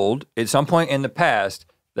told at some point in the past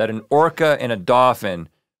that an orca and a dolphin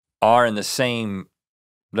are in the same,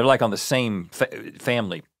 they're like on the same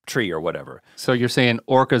family tree or whatever. So you're saying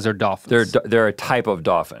orcas are dolphins? They're a type of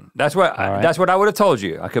dolphin. That's what that's what I would have told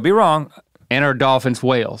you. I could be wrong. And are dolphins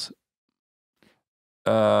whales?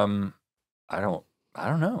 I don't know.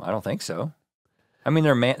 I don't think so. I mean,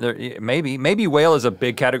 they're maybe whale is a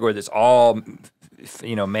big category that's all,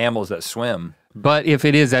 mammals that swim. But if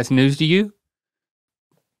it is, that's news to you?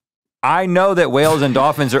 I know that whales and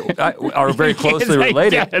dolphins are very closely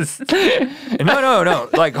related. Yes. No.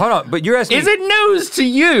 Like, hold on. But you're asking. Is it news to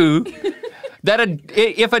you that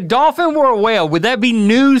if a dolphin were a whale, would that be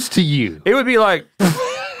news to you? It would be like,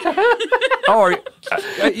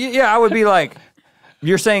 I would be like,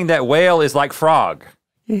 You're saying that whale is like frog.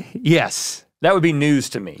 Yes. That would be news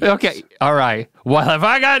to me. Okay, all right. Well, have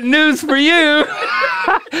I got news for you?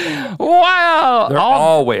 Wow. They're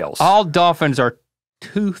all whales. All dolphins are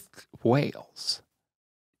toothed whales.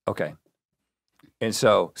 Okay. And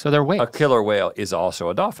so they're whales. a killer whale is also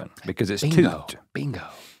a dolphin because it's Bingo. toothed. Bingo.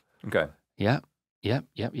 Okay. Yep.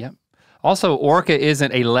 Also, orca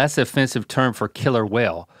isn't a less offensive term for killer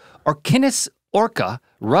whale. Orcanis orca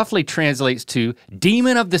roughly translates to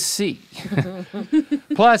demon of the sea.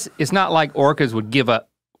 Plus, it's not like orcas would give a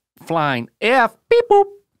flying F, beep boop,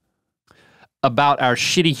 about our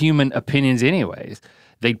shitty human opinions anyways.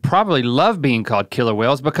 They'd probably love being called killer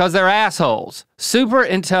whales because they're assholes. Super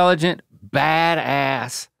intelligent,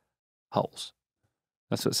 badass holes.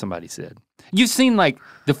 That's what somebody said. You've seen like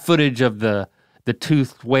the footage of the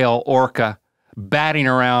toothed whale orca batting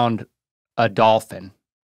around a dolphin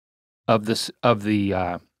of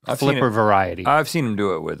the flipper variety. I've seen them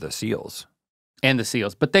do it with the seals. And the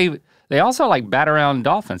seals, but they also like bat around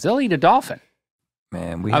dolphins. They'll eat a dolphin.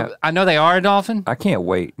 Man, I know they are a dolphin. I can't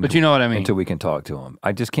wait. But you know what I mean. Until we can talk to them.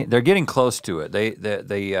 I just can't. They're getting close to it.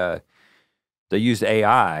 They used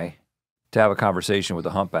AI to have a conversation with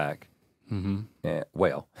the humpback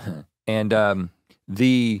whale, and oh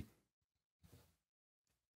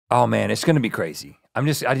man, it's going to be crazy.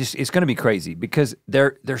 It's going to be crazy because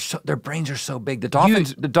their brains are so big. The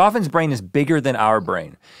dolphin's brain is bigger than our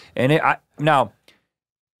brain, and now.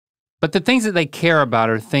 But the things that they care about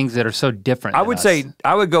are things that are so different. I would say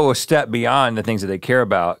I would go a step beyond the things that they care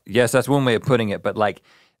about. Yes, that's one way of putting it, but like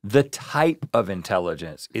the type of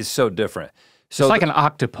intelligence is so different. So it's like an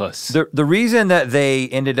octopus. The reason that they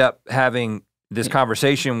ended up having this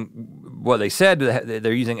conversation, well, they said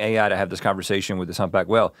they're using AI to have this conversation with this humpback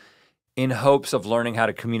whale in hopes of learning how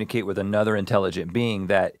to communicate with another intelligent being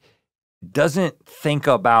that doesn't think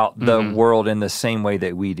about the world in the same way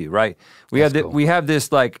that we do, right? We have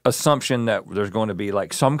this like assumption that there's going to be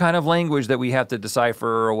like some kind of language that we have to decipher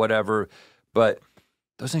or whatever, but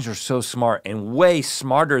those things are so smart and way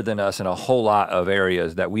smarter than us in a whole lot of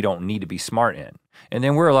areas that we don't need to be smart in. And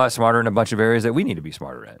then we're a lot smarter in a bunch of areas that we need to be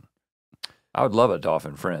smarter in. I would love a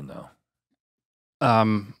dolphin friend though.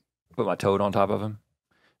 Put my toad on top of him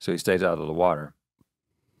so he stays out of the water.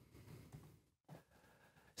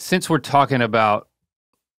 Since we're talking about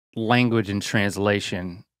language and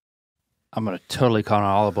translation, I'm gonna totally call on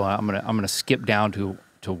all of them. I'm gonna skip down to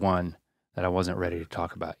one that I wasn't ready to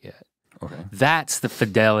talk about yet. Okay. That's the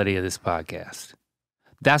fidelity of this podcast.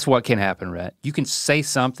 That's what can happen, Rhett. You can say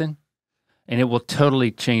something and it will totally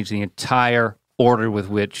change the entire order with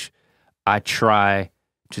which I try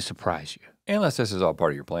to surprise you. Unless this is all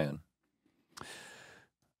part of your plan.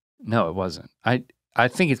 No, it wasn't. I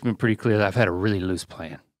think it's been pretty clear that I've had a really loose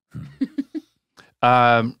plan.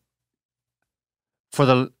 All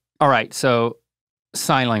right, so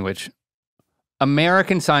sign language.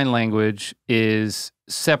 American Sign Language is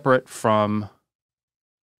separate from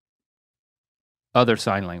other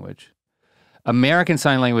sign language. American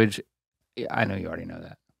Sign Language, I know you already know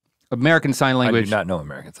that. American Sign Language. I do not know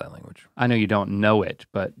American Sign Language. I know you don't know it,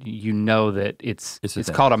 but you know that it's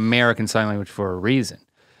called American Sign Language for a reason.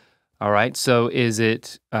 All right, so is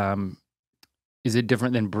it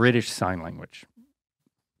different than British Sign Language?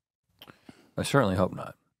 I certainly hope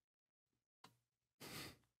not.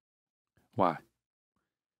 Why?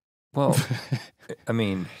 Well, I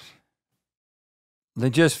mean,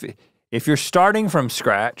 if you're starting from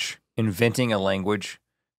scratch, inventing a language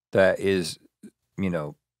that is,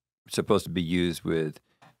 supposed to be used with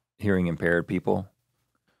hearing impaired people,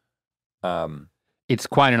 it's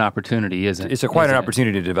quite an opportunity, isn't it? It's quite an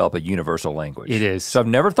opportunity to develop a universal language. It is. So I've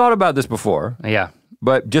never thought about this before. Yeah.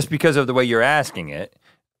 But just because of the way you're asking it,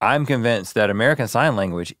 I'm convinced that American Sign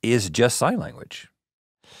Language is just sign language.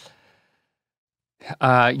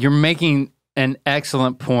 You're making an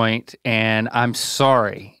excellent point, and I'm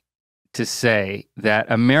sorry to say that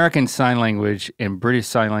American Sign Language and British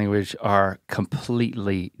Sign Language are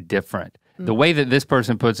completely different. The way that this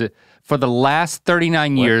person puts it, for the last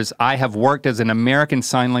 39 years, I have worked as an American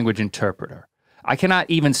Sign Language interpreter. I cannot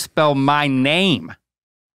even spell my name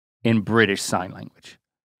in British Sign Language.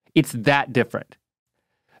 It's that different.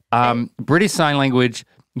 British Sign Language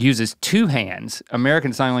uses two hands.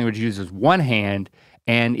 American Sign Language uses one hand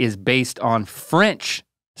and is based on French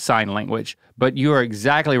Sign Language. But you are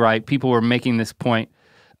exactly right. People were making this point,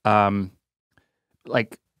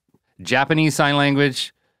 like Japanese Sign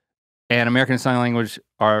Language and American Sign Language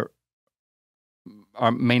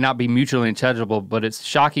may not be mutually intelligible, but it's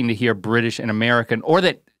shocking to hear British and American, or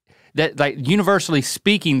that like universally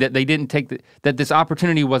speaking, that they didn't take that this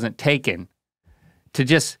opportunity wasn't taken to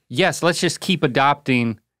just, yes, let's just keep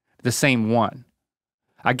adopting the same one.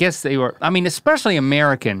 I guess they were, I mean, especially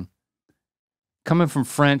American, coming from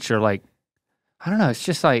French or like, I don't know, it's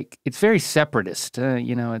just like, it's very separatist.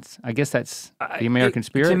 You know, I guess that's the American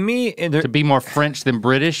spirit. To me, to be more French than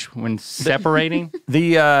British when separating.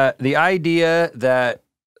 The idea that,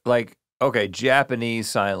 like, okay, Japanese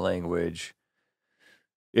Sign Language,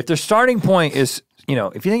 if their starting point is, you know,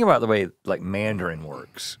 if you think about the way like Mandarin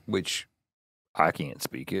works, which I can't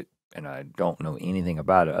speak it and I don't know anything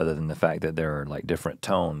about it other than the fact that there are like different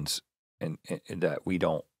tones and that we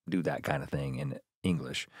don't do that kind of thing in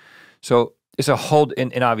English. So it's a whole,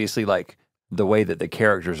 and obviously like the way that the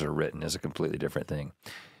characters are written is a completely different thing.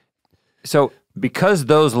 So because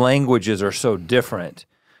those languages are so different,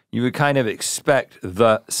 you would kind of expect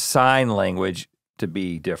the sign language to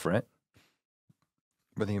be different.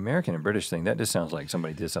 But the American and British thing, that just sounds like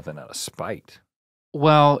somebody did something out of spite.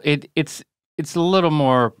 Well, it's a little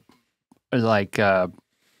more like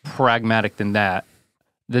pragmatic than that.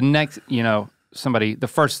 The next, you know, the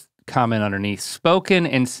first comment underneath, spoken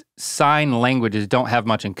and sign languages don't have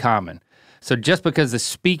much in common. So just because the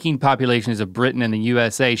speaking populations of Britain and the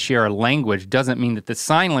USA share a language doesn't mean that the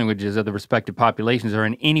sign languages of the respective populations are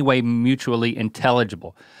in any way mutually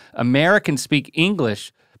intelligible. Americans speak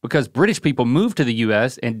English because British people moved to the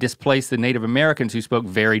US and displaced the Native Americans who spoke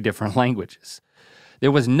very different languages.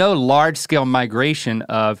 There was no large-scale migration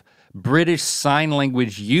of British Sign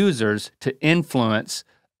Language users to influence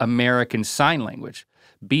American Sign Language.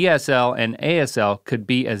 BSL and ASL could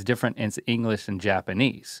be as different as English and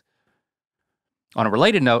Japanese. On a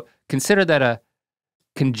related note, consider that a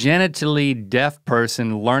congenitally deaf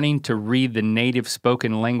person learning to read the native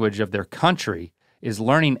spoken language of their country is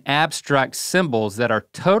learning abstract symbols that are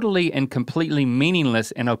totally and completely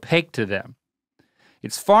meaningless and opaque to them.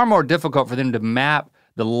 It's far more difficult for them to map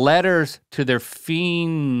the letters to their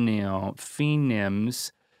phonemes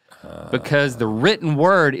because the written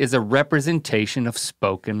word is a representation of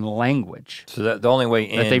spoken language. So that the only way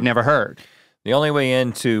in, that they've never heard. The only way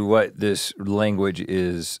into what this language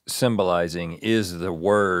is symbolizing is the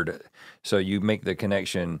word. So you make the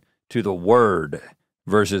connection to the word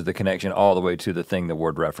versus the connection all the way to the thing the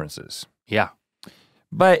word references. Yeah.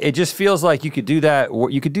 But it just feels like you could do that.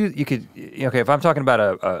 Okay, if I'm talking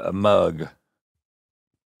about a mug,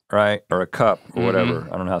 right, or a cup or whatever,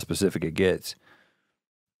 I don't know how specific it gets.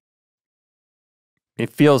 It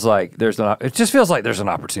feels like it just feels like there's an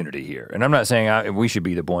opportunity here. And I'm not saying we should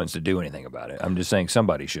be the ones to do anything about it. I'm just saying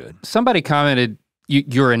somebody should. Somebody commented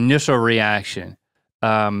your initial reaction.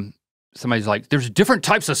 Somebody's like, there's different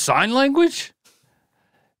types of sign language?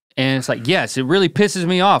 And it's like, yes, it really pisses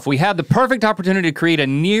me off. We have the perfect opportunity to create a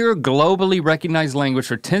near globally recognized language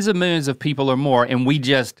for tens of millions of people or more, and we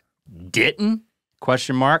just didn't? ?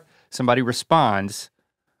 Somebody responds,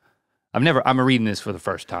 I'm reading this for the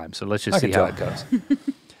first time, so let's just see how it goes.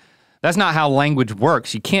 That's not how language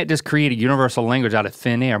works. You can't just create a universal language out of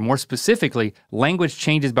thin air. More specifically, language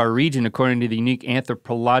changes by region according to the unique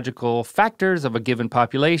anthropological factors of a given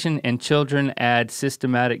population, and children add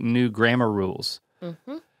systematic new grammar rules.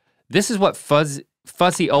 This is what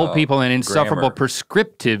fussy old people and insufferable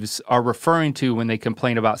prescriptives are referring to when they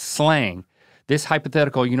complain about slang. This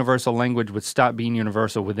hypothetical universal language would stop being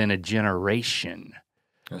universal within a generation.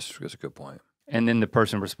 That's a good point. And then the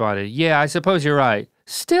person responded, yeah, I suppose you're right.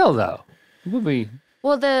 Still though, it would be.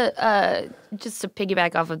 Well, just to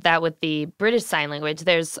piggyback off of that with the British Sign Language,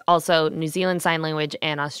 there's also New Zealand Sign Language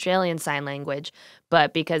and Australian Sign Language,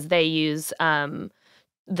 but because they use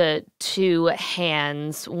the two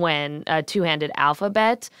hands when two-handed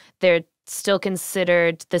alphabet, they're still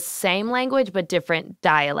considered the same language but different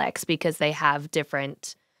dialects because they have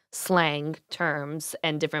different slang terms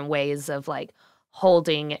and different ways of like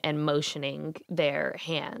holding and motioning their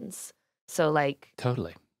hands. So like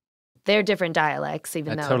totally, they're different dialects,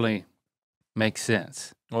 even though that totally makes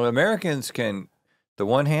sense. Well, Americans can the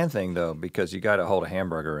one hand thing though, because you got to hold a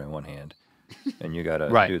hamburger in one hand. And you got to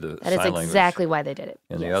do the That is exactly why they did it.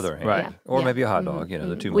 In the other hand. Right. Yeah. Or maybe a hot dog, you know,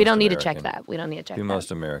 the two We most don't need to American, check that. We don't need to check that. Two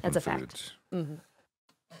most American That's a foods.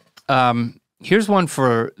 fact. Here's one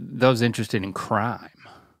for those interested in crime.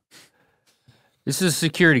 This is a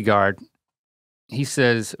security guard. He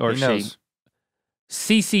says, or she,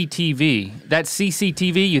 CCTV. That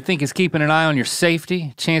CCTV you think is keeping an eye on your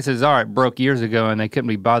safety? Chances are it broke years ago and they couldn't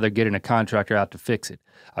be bothered getting a contractor out to fix it.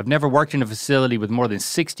 I've never worked in a facility with more than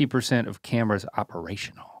 60% of cameras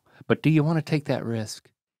operational. But do you want to take that risk?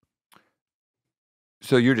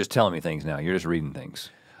 So you're just telling me things now. You're just reading things.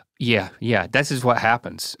 Yeah. This is what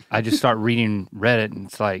happens. I just start reading Reddit and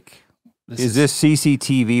it's like. Is this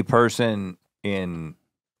CCTV person in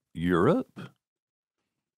Europe?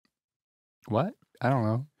 What? I don't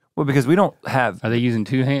know. Well, because we don't have Are they using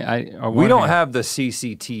two hands? we don't have the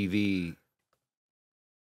CCTV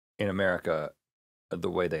in America the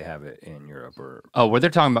way they have it in Europe or. Oh, where they're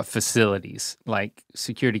talking about facilities like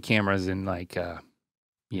security cameras and like,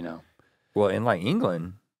 you know. Well, in like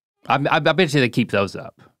England, I bet you they keep those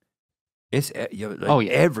up. it's like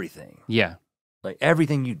everything. Yeah. Like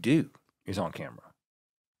everything you do is on camera.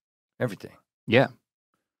 Everything. Yeah.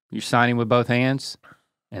 You're signing with both hands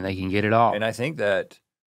and they can get it all. And I think that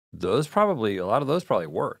a lot of those probably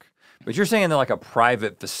work. But you're saying they're like a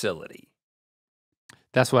private facility.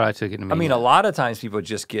 That's what I took it to mean. I mean, a lot of times people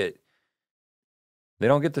just they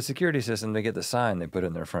don't get the security system, they get the sign they put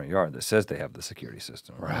in their front yard that says they have the security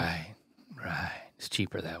system. Right. It's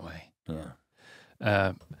cheaper that way.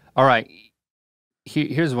 Yeah. All right.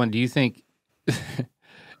 Here's one. Do you think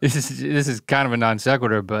this is kind of a non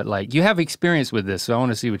sequitur, but like you have experience with this, so I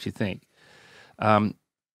want to see what you think.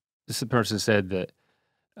 This person said that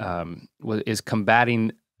is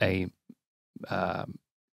combating a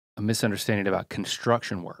misunderstanding about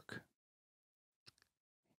construction work.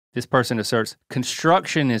 This person asserts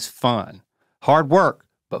construction is fun, hard work,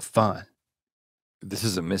 but fun. This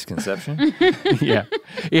is a misconception? Yeah.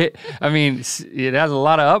 It has a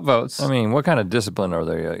lot of upvotes. I mean, what kind of discipline are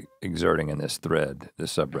they exerting in this thread,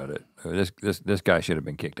 this subreddit? This guy should have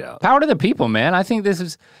been kicked out. Power to the people, man. I think this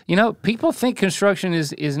is, people think construction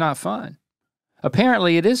is not fun.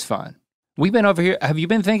 Apparently it is fun. We've been over here. Have you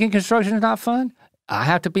been thinking construction is not fun? I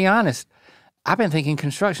have to be honest. I've been thinking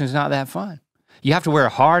construction is not that fun. You have to wear a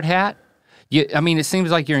hard hat. It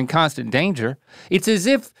seems like you're in constant danger. It's as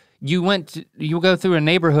if you go through a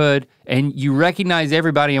neighborhood and you recognize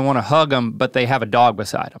everybody and want to hug them, but they have a dog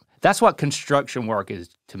beside them. That's what construction work is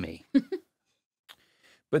to me.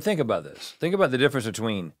 But think about this. Think about the difference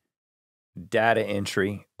between data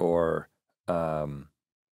entry or,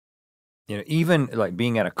 even like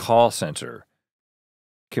being at a call center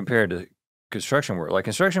compared to construction work. Like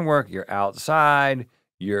construction work, you're outside,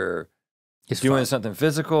 you're doing something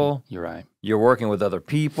physical. You're right. You're working with other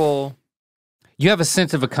people. You have a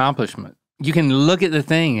sense of accomplishment. You can look at the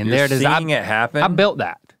thing and there it is. Seeing it happen. I built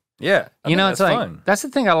that. Yeah. It's like fun. That's the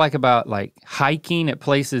thing I like about like hiking at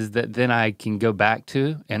places that then I can go back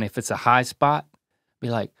to. And if it's a high spot, be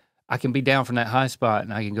like, I can be down from that high spot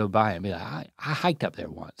and I can go by and be like, I hiked up there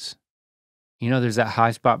once. There's that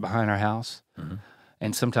high spot behind our house. Mm-hmm.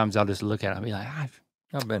 And sometimes I'll just look at it and be like,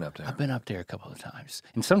 I've been up there. I've been up there a couple of times.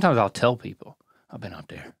 And sometimes I'll tell people I've been up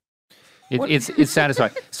there. It's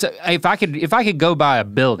satisfying. So if I could go by a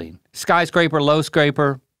building, skyscraper, low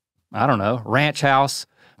scraper, I don't know, ranch house,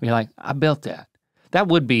 be like, I built that. That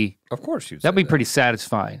would be, of course, that'd be pretty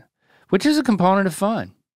satisfying, which is a component of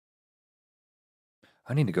fun.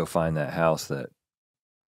 I need to go find that house that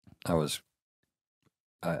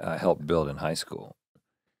I helped build in high school.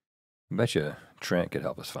 I bet you Trent could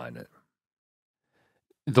help us find it.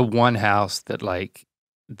 The one house that like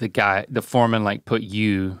the foreman like put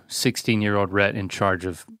you, 16-year-old Rhett, in charge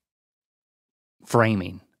of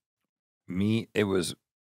framing. It was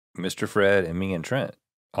Mr. Fred and me and Trent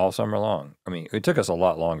all summer long. I mean, it took us a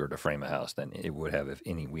lot longer to frame a house than it would have if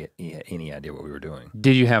we had any idea what we were doing.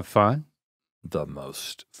 Did you have fun? The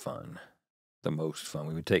most fun. The most fun.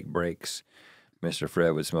 We would take breaks. Mr.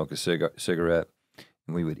 Fred would smoke a cigarette,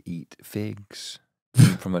 and we would eat figs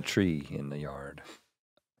from a tree in the yard.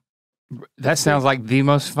 That sounds like the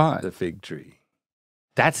most fun. The fig tree.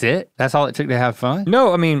 That's it? That's all it took to have fun?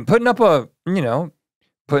 No, I mean, putting up a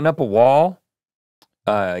wall,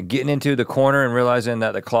 getting into the corner and realizing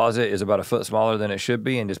that the closet is about a foot smaller than it should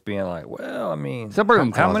be and just being like, well, I mean, it's a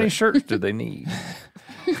broom how many closet. shirts do they need?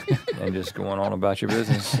 And just going on about your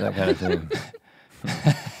business, that kind of thing.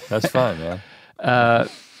 That's fun, man.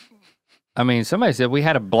 Somebody said we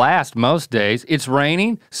had a blast most days. It's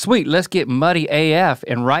raining. Sweet, let's get muddy AF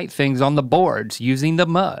and write things on the boards using the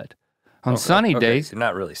mud. On sunny days, you're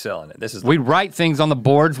not really selling it. We write things on the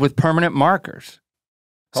boards with permanent markers.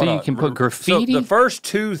 Hold so on. You can put graffiti. So the first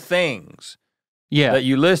two things that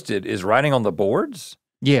you listed is writing on the boards?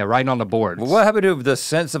 Yeah, writing on the boards. Well, what happened to the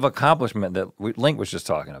sense of accomplishment that Link was just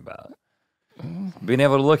talking about? Being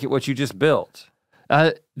able to look at what you just built.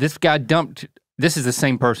 This guy dumped. This is the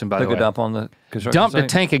same person, by the way. Took a dump on the construction dumped site? a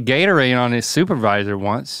tank of Gatorade on his supervisor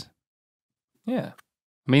once. Yeah.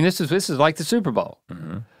 I mean, this is like the Super Bowl.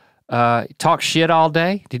 Mm-hmm. Talk shit all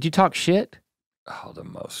day. Did you talk shit? Oh, the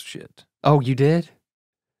most shit. Oh, you did?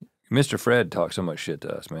 Mr. Fred talked so much shit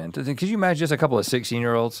to us, man. Could you imagine just a couple of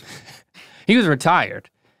 16-year-olds? He was retired.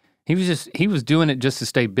 He was doing it just to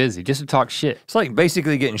stay busy, just to talk shit. It's like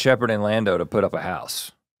basically getting Shepard and Lando to put up a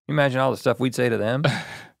house. You imagine all the stuff we'd say to them?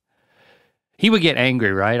 He would get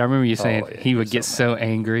angry, right? I remember you saying yeah, he would get so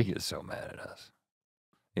angry. He was so mad at us.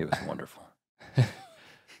 It was wonderful.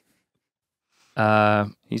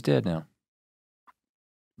 He's dead now.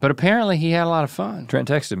 But apparently he had a lot of fun. Trent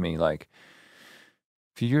texted me like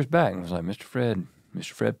a few years back and was like, Mr.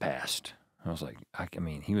 Fred passed. I was like, I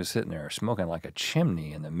mean, he was sitting there smoking like a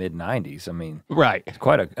chimney in the mid-90s. I mean, Right. it's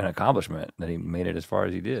quite an accomplishment that he made it as far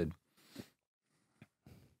as he did.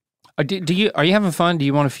 Are you having fun? Do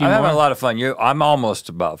you want a few I'm more? having a lot of fun. I'm almost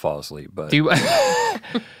about to fall asleep, but Do you,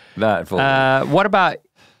 not fully. what about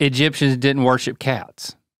Egyptians didn't worship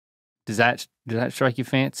cats? Does that strike you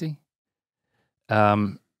fancy?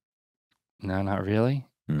 No, not really.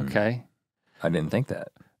 Okay. I didn't think that.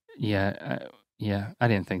 Yeah, I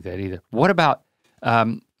didn't think that either. What about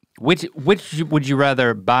which would you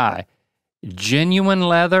rather buy, genuine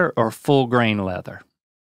leather or full grain leather?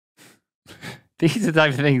 These are the type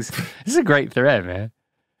of things. This is a great thread, man.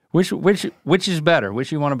 Which is better?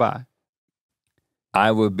 Which you want to buy? I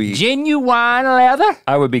would be Genuine leather?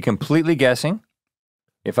 I would be completely guessing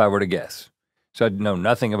if I were to guess. So I'd know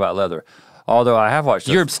nothing about leather. Although I have watched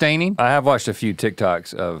You're abstaining? I have watched a few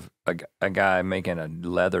TikToks of a guy making a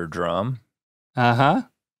leather drum. Uh-huh.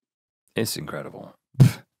 It's incredible.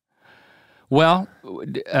 Well,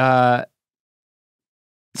 so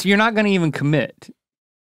you're not going to even commit.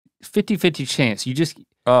 50-50 chance.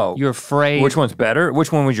 You're afraid. Which one's better?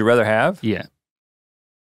 Which one would you rather have? Yeah.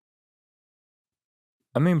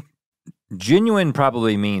 I mean, genuine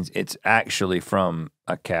probably means it's actually from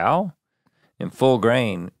a cow, and full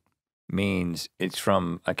grain means it's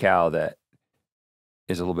from a cow that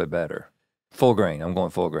is a little bit better. Full grain. I'm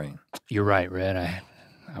going full grain. You're right, Rhett.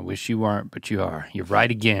 I wish you weren't, but you are. You're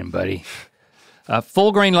right again, buddy.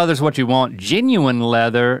 Full grain leather is what you want. Genuine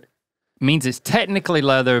leather means it's technically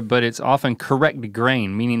leather, but it's often correct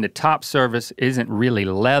grain, meaning the top surface isn't really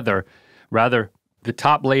leather. Rather, the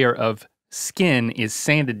top layer of skin is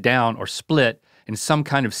sanded down or split, and some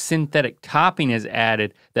kind of synthetic topping is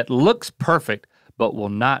added that looks perfect, but will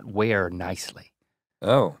not wear nicely.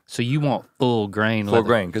 Oh. So you want full grain leather. Full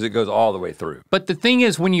grain, because it goes all the way through. But the thing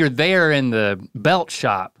is, when you're there in the belt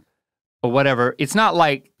shop or whatever, it's not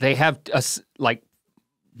like they have like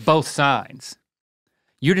both sides.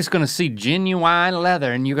 You're just gonna see genuine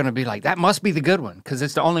leather and you're gonna be like, that must be the good one, because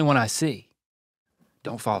it's the only one I see.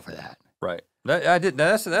 Don't fall for that. Right.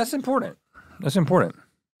 That's important. That's important.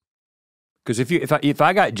 Because if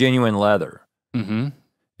I got genuine leather, Mm-hmm.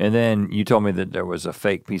 and then you told me that there was a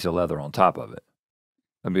fake piece of leather on top of it,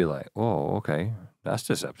 I'd be like, whoa, okay, that's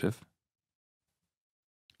deceptive.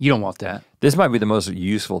 You don't want that. This might be the most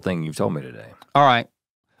useful thing you've told me today. All right,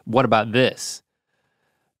 what about this?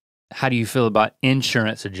 How do you feel about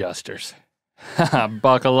insurance adjusters?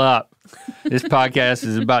 Buckle up. This podcast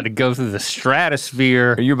is about to go through the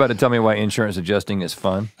stratosphere. Are you about to tell me why insurance adjusting is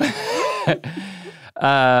fun?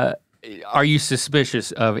 Are you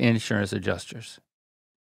suspicious of insurance adjusters?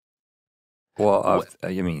 Well, I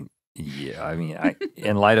mean, yeah. I mean,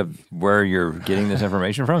 in light of where you're getting this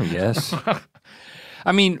information from, yes.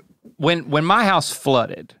 I mean, when my house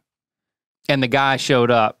flooded and the guy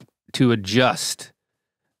showed up to adjust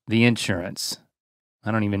the insurance,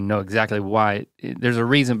 I don't even know exactly why. There's a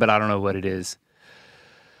reason, but I don't know what it is.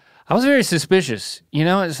 I was very suspicious. You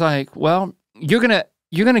know, it's like, well, you're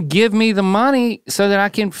gonna give me the money so that I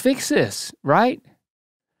can fix this, right?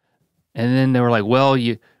 And then they were like, well,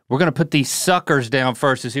 we're gonna put these suckers down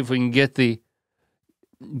first to see if we can get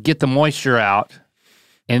the moisture out.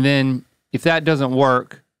 And then if that doesn't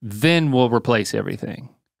work, then we'll replace everything.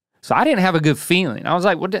 So I didn't have a good feeling. I was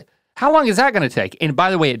like, how long is that gonna take? And by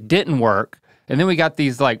the way, it didn't work. And then we got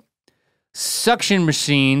these like suction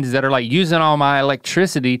machines that are like using all my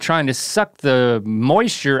electricity trying to suck the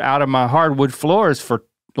moisture out of my hardwood floors for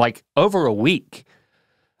like over a week.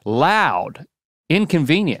 Loud,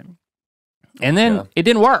 inconvenient. And then it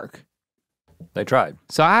didn't work. They tried.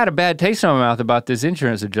 So I had a bad taste in my mouth about this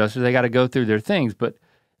insurance adjuster. They got to go through their things, but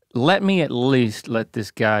let me at least let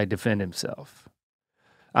this guy defend himself.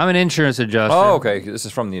 I'm an insurance adjuster. Oh, okay. This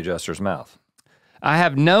is from the adjuster's mouth. I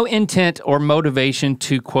have no intent or motivation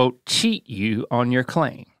to, quote, cheat you on your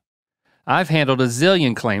claim. I've handled a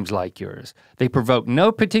zillion claims like yours. They provoke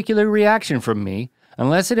no particular reaction from me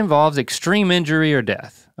unless it involves extreme injury or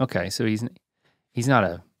death. Okay, so he's not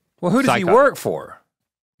a Well, who does he psycho. work for?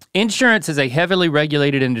 Insurance is a heavily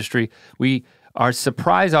regulated industry. We are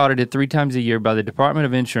surprise audited 3 times a year by the Department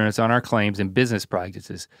of Insurance on our claims and business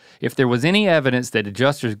practices. If there was any evidence that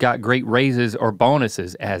adjusters got great raises or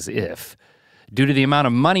bonuses, as if, due to the amount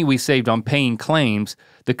of money we saved on paying claims,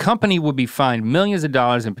 the company would be fined millions of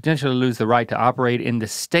dollars and potentially lose the right to operate in the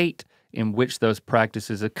state in which those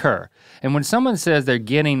practices occur. And when someone says they're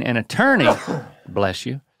getting an attorney, bless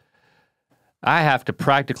you, I have to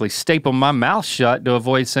practically staple my mouth shut to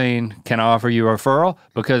avoid saying, can I offer you a referral?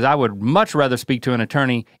 Because I would much rather speak to an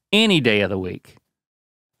attorney any day of the week.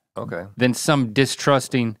 Okay. Than some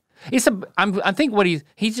distrusting. I think what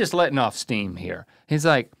he's just letting off steam here. He's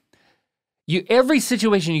like, every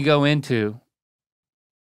situation you go into,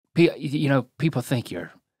 people think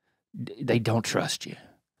they don't trust you.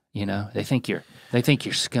 They think you're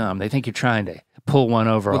scum. They think you're trying to pull one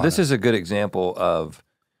over. Well, on this them. is a good example of,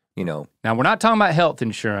 Now we're not talking about health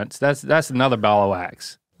insurance. That's another ball of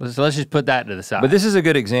wax. Let's just put that to the side. But this is a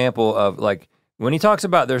good example of like when he talks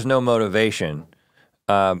about there's no motivation.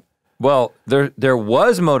 Well, there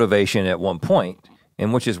was motivation at one point,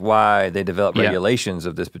 and which is why they developed regulations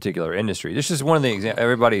of this particular industry. This is one of the examples.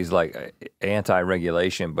 Everybody's like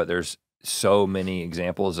anti-regulation, but there's so many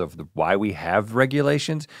examples of why we have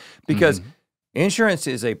regulations, because insurance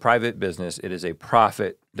is a private business. It is a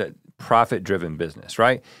profit-driven business,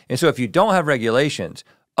 right? And so if you don't have regulations,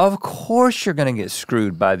 of course you're going to get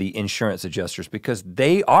screwed by the insurance adjusters, because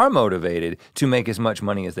they are motivated to make as much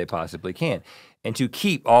money as they possibly can and to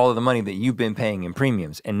keep all of the money that you've been paying in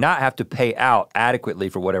premiums and not have to pay out adequately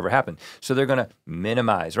for whatever happened. So they're going to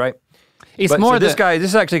minimize, right? It's more this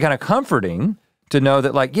is actually kind of comforting to know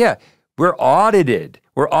that, like, yeah, we're audited.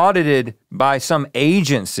 We're audited by some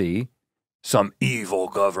agency, some evil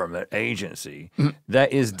government agency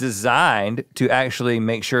that is designed to actually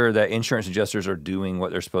make sure that insurance adjusters are doing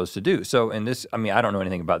what they're supposed to do. So in this, I mean, I don't know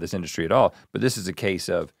anything about this industry at all, but this is a case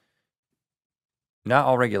of not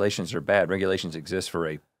all regulations are bad. Regulations exist for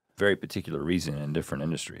a very particular reason in different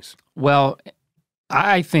industries. Well,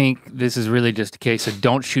 I think this is really just a case of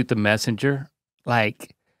don't shoot the messenger.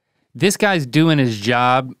 Like, this guy's doing his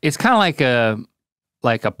job. It's kind of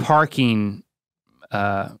like a parking,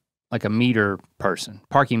 like a meter person,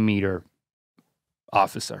 parking meter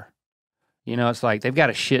officer. It's like they've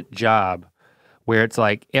got a shit job where it's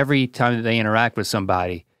like every time that they interact with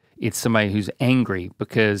somebody, it's somebody who's angry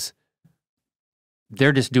because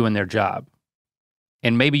they're just doing their job.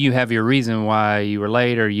 And maybe you have your reason why you were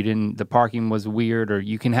late, or the parking was weird, or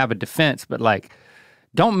you can have a defense, but like,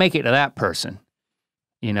 don't make it to that person.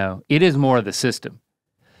 It is more of the system.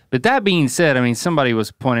 But that being said, I mean, somebody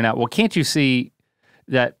was pointing out, well, can't you see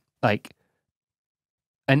that, like,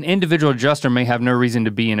 an individual adjuster may have no reason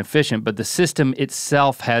to be inefficient, but the system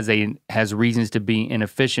itself has reasons to be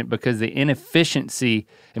inefficient, because the inefficiency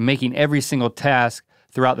in making every single task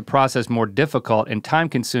throughout the process more difficult and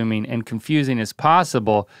time-consuming and confusing as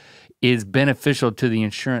possible is beneficial to the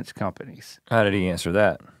insurance companies. How did he answer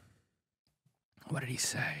that? What did he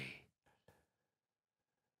say?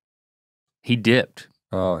 He dipped.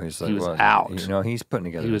 Oh, he's like, he was out. He's putting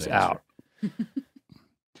together. He was out.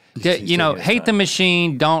 He's hate the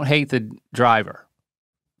machine, don't hate the driver.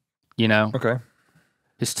 Okay.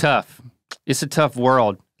 It's tough. It's a tough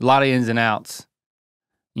world. A lot of ins and outs.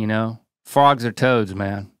 Frogs or toads,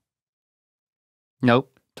 man.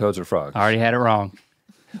 Nope. Toads or frogs? I already had it wrong.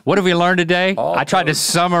 What have we learned today? I tried to toads.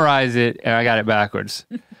 summarize it and I got it backwards.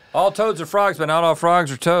 All toads are frogs, but not all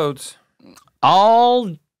frogs are toads.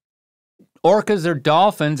 All orcas are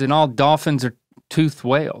dolphins and all dolphins are toothed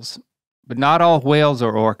whales, but not all whales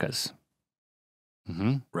are orcas.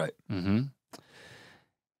 Right.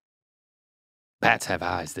 Bats have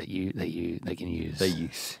eyes that they can use. They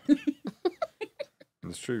use.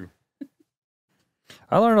 That's true.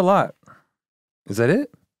 I learned a lot. Is that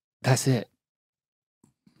it? That's it.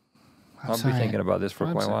 I'll be thinking about this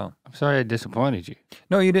for quite a while. I'm sorry I disappointed you.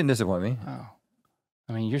 No, you didn't disappoint me. Oh.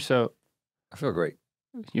 I mean, I feel great.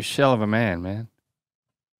 you're a shell of a man.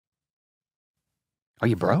 Are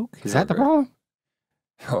you broke? Is that the great. problem?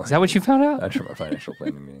 Oh, Is that what you found out? I tried my financial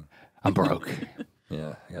planning meeting. I'm broke.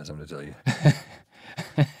 Yeah, I got something to tell you.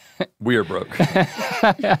 We are broke.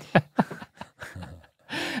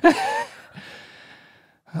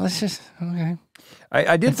 Let's just, okay.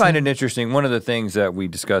 I did find it interesting. One of the things that we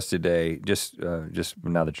discussed today, just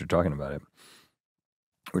now that you're talking about it,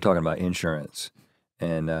 we're talking about insurance,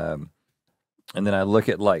 and then I look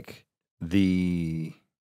at like the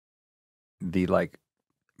like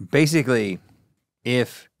basically,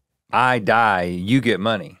 if I die, you get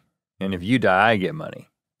money, and if you die, I get money.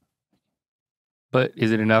 But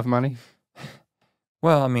is it enough money?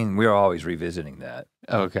 Well, I mean, we're always revisiting that.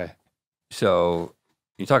 Okay. So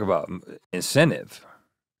you talk about incentive.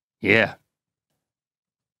 Yeah.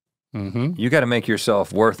 Mm-hmm. You got to make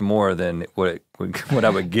yourself worth more than what I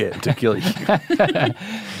would get to kill you.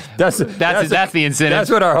 That's the incentive. That's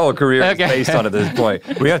what our whole career is based on at this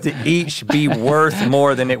point. We have to each be worth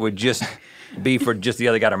more than it would just be for just the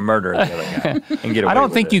other guy to murder the other guy and get away I don't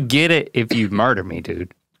with think it. you get it if you murder me,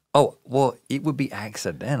 dude. Oh, well, it would be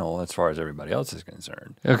accidental as far as everybody else is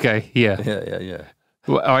concerned. Okay, yeah. Yeah.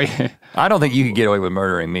 Well, I don't think you could get away with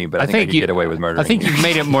murdering me, but I think I could get away with murdering I think you. you've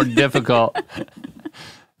made it more difficult.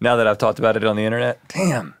 Now that I've talked about it on the internet,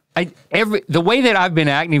 damn. The way that I've been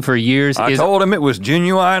acting for years I is told him it was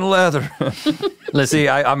genuine leather. See,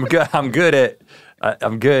 I'm good at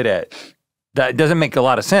that. Doesn't make a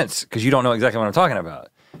lot of sense because you don't know exactly what I'm talking about.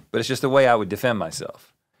 But it's just the way I would defend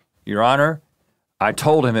myself. Your Honor, I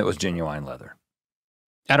told him it was genuine leather.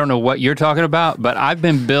 I don't know what you're talking about, but I've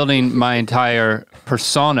been building my entire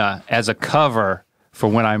persona as a cover for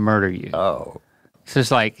when I murder you. Oh. It's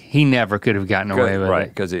just like he never could have gotten away with right, it.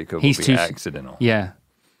 because it could He's be too accidental. Yeah.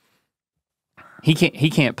 He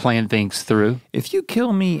can't plan things through. If you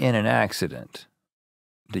kill me in an accident,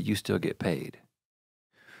 do you still get paid?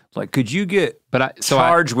 Like, could you get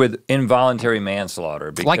charged with involuntary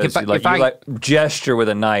manslaughter because if I gesture with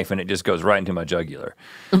a knife and it just goes right into my jugular?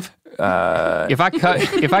 If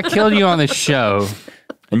I killed you on the show,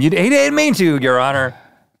 and he didn't mean to, Your Honor.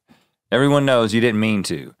 Everyone knows you didn't mean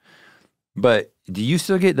to. But do you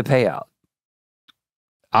still get the payout?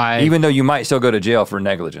 Even though you might still go to jail for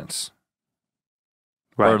negligence,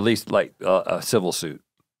 or at least like a civil suit.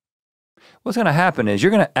 What's going to happen is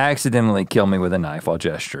you're going to accidentally kill me with a knife while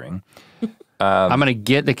gesturing. I'm going to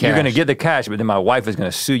get the cash. You're going to get the cash, but then my wife is going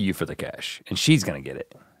to sue you for the cash, and she's going to get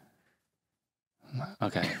it.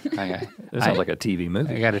 Okay. This sounds like a TV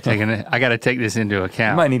movie. I got to take this into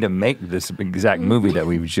account. You might need to make this exact movie that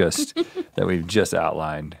we've just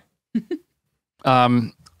outlined.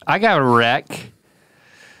 I got a wreck.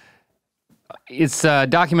 It's a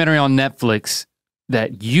documentary on Netflix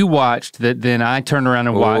that you watched that then I turned around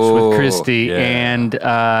and watched with Christy. Yeah. And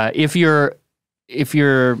if you're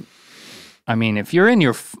in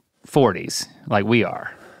your 40s, like we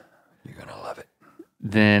are, You're going to love it.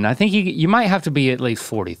 then I think you might have to be at least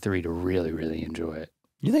 43 to really, really enjoy it.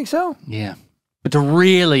 You think so? Yeah. But to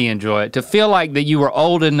really enjoy it, to feel like that you were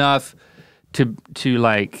old enough to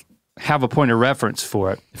like have a point of reference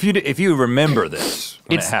for it. If you remember this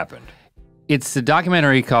when it happened. It's a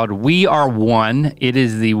documentary called We Are One. It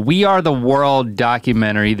is the We Are the World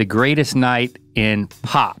documentary, the greatest night in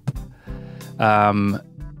pop.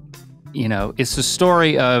 It's the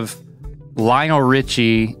story of Lionel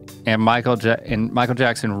Richie and Michael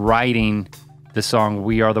Jackson writing the song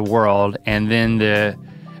We Are the World, and then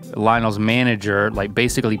Lionel's manager like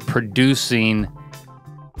basically producing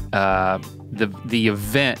the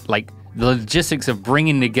event, like the logistics of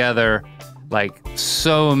bringing together like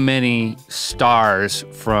so many stars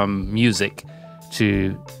from music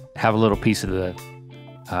to have a little piece of the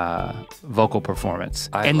vocal performance.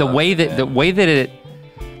 The way that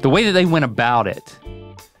they went about it.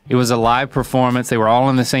 It was a live performance. They were all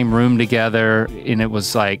in the same room together, and it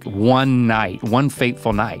was like one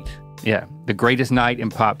fateful night. Yeah, the greatest night in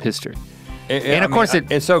pop history.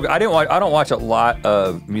 It's so good. I don't watch a lot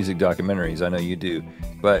of music documentaries. I know you do,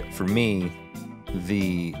 but for me,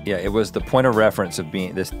 it was the point of reference of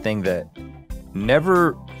being this thing that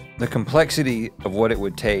the complexity of what it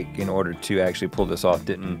would take in order to actually pull this off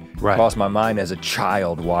didn't cross my mind as a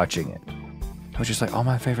child watching it. I was just like, all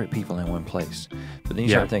my favorite people in one place. But then you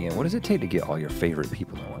start thinking, what does it take to get all your favorite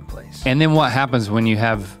people in one place? And then what happens when you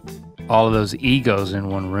have all of those egos in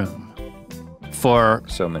one room for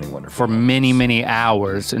so many wonderful for moments. many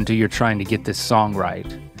hours until you're trying to get this song right,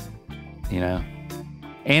 And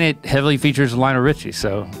it heavily features Lionel Richie,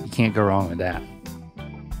 so you can't go wrong with that.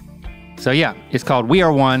 So yeah, it's called We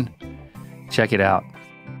Are One. Check it out.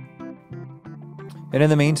 And in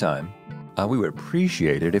the meantime, we would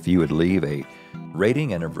appreciate it if you would leave a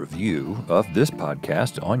rating and a review of this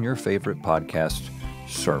podcast on your favorite podcast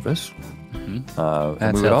service. Mm-hmm.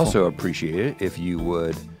 And we would also appreciate it if you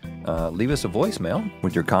would leave us a voicemail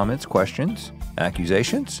with your comments, questions,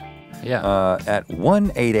 accusations. Yeah. At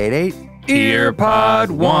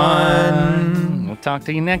 1-888-EARPOD1. We'll talk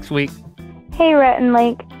to you next week. Hey, Rhett and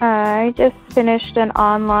Link. I just finished an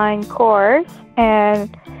online course,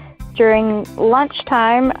 and during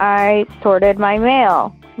lunchtime, I sorted my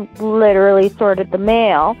mail. Literally sorted the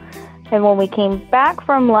mail. And when we came back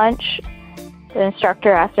from lunch, the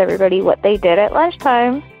instructor asked everybody what they did at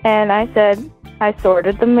lunchtime, and I said I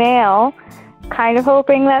sorted the mail, kind of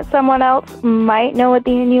hoping that someone else might know what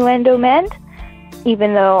the innuendo meant,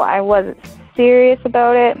 even though I wasn't serious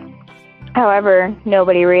about it. However,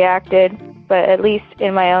 nobody reacted, but at least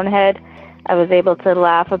in my own head, I was able to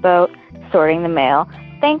laugh about sorting the mail.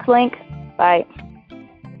 Thanks, Link. Bye.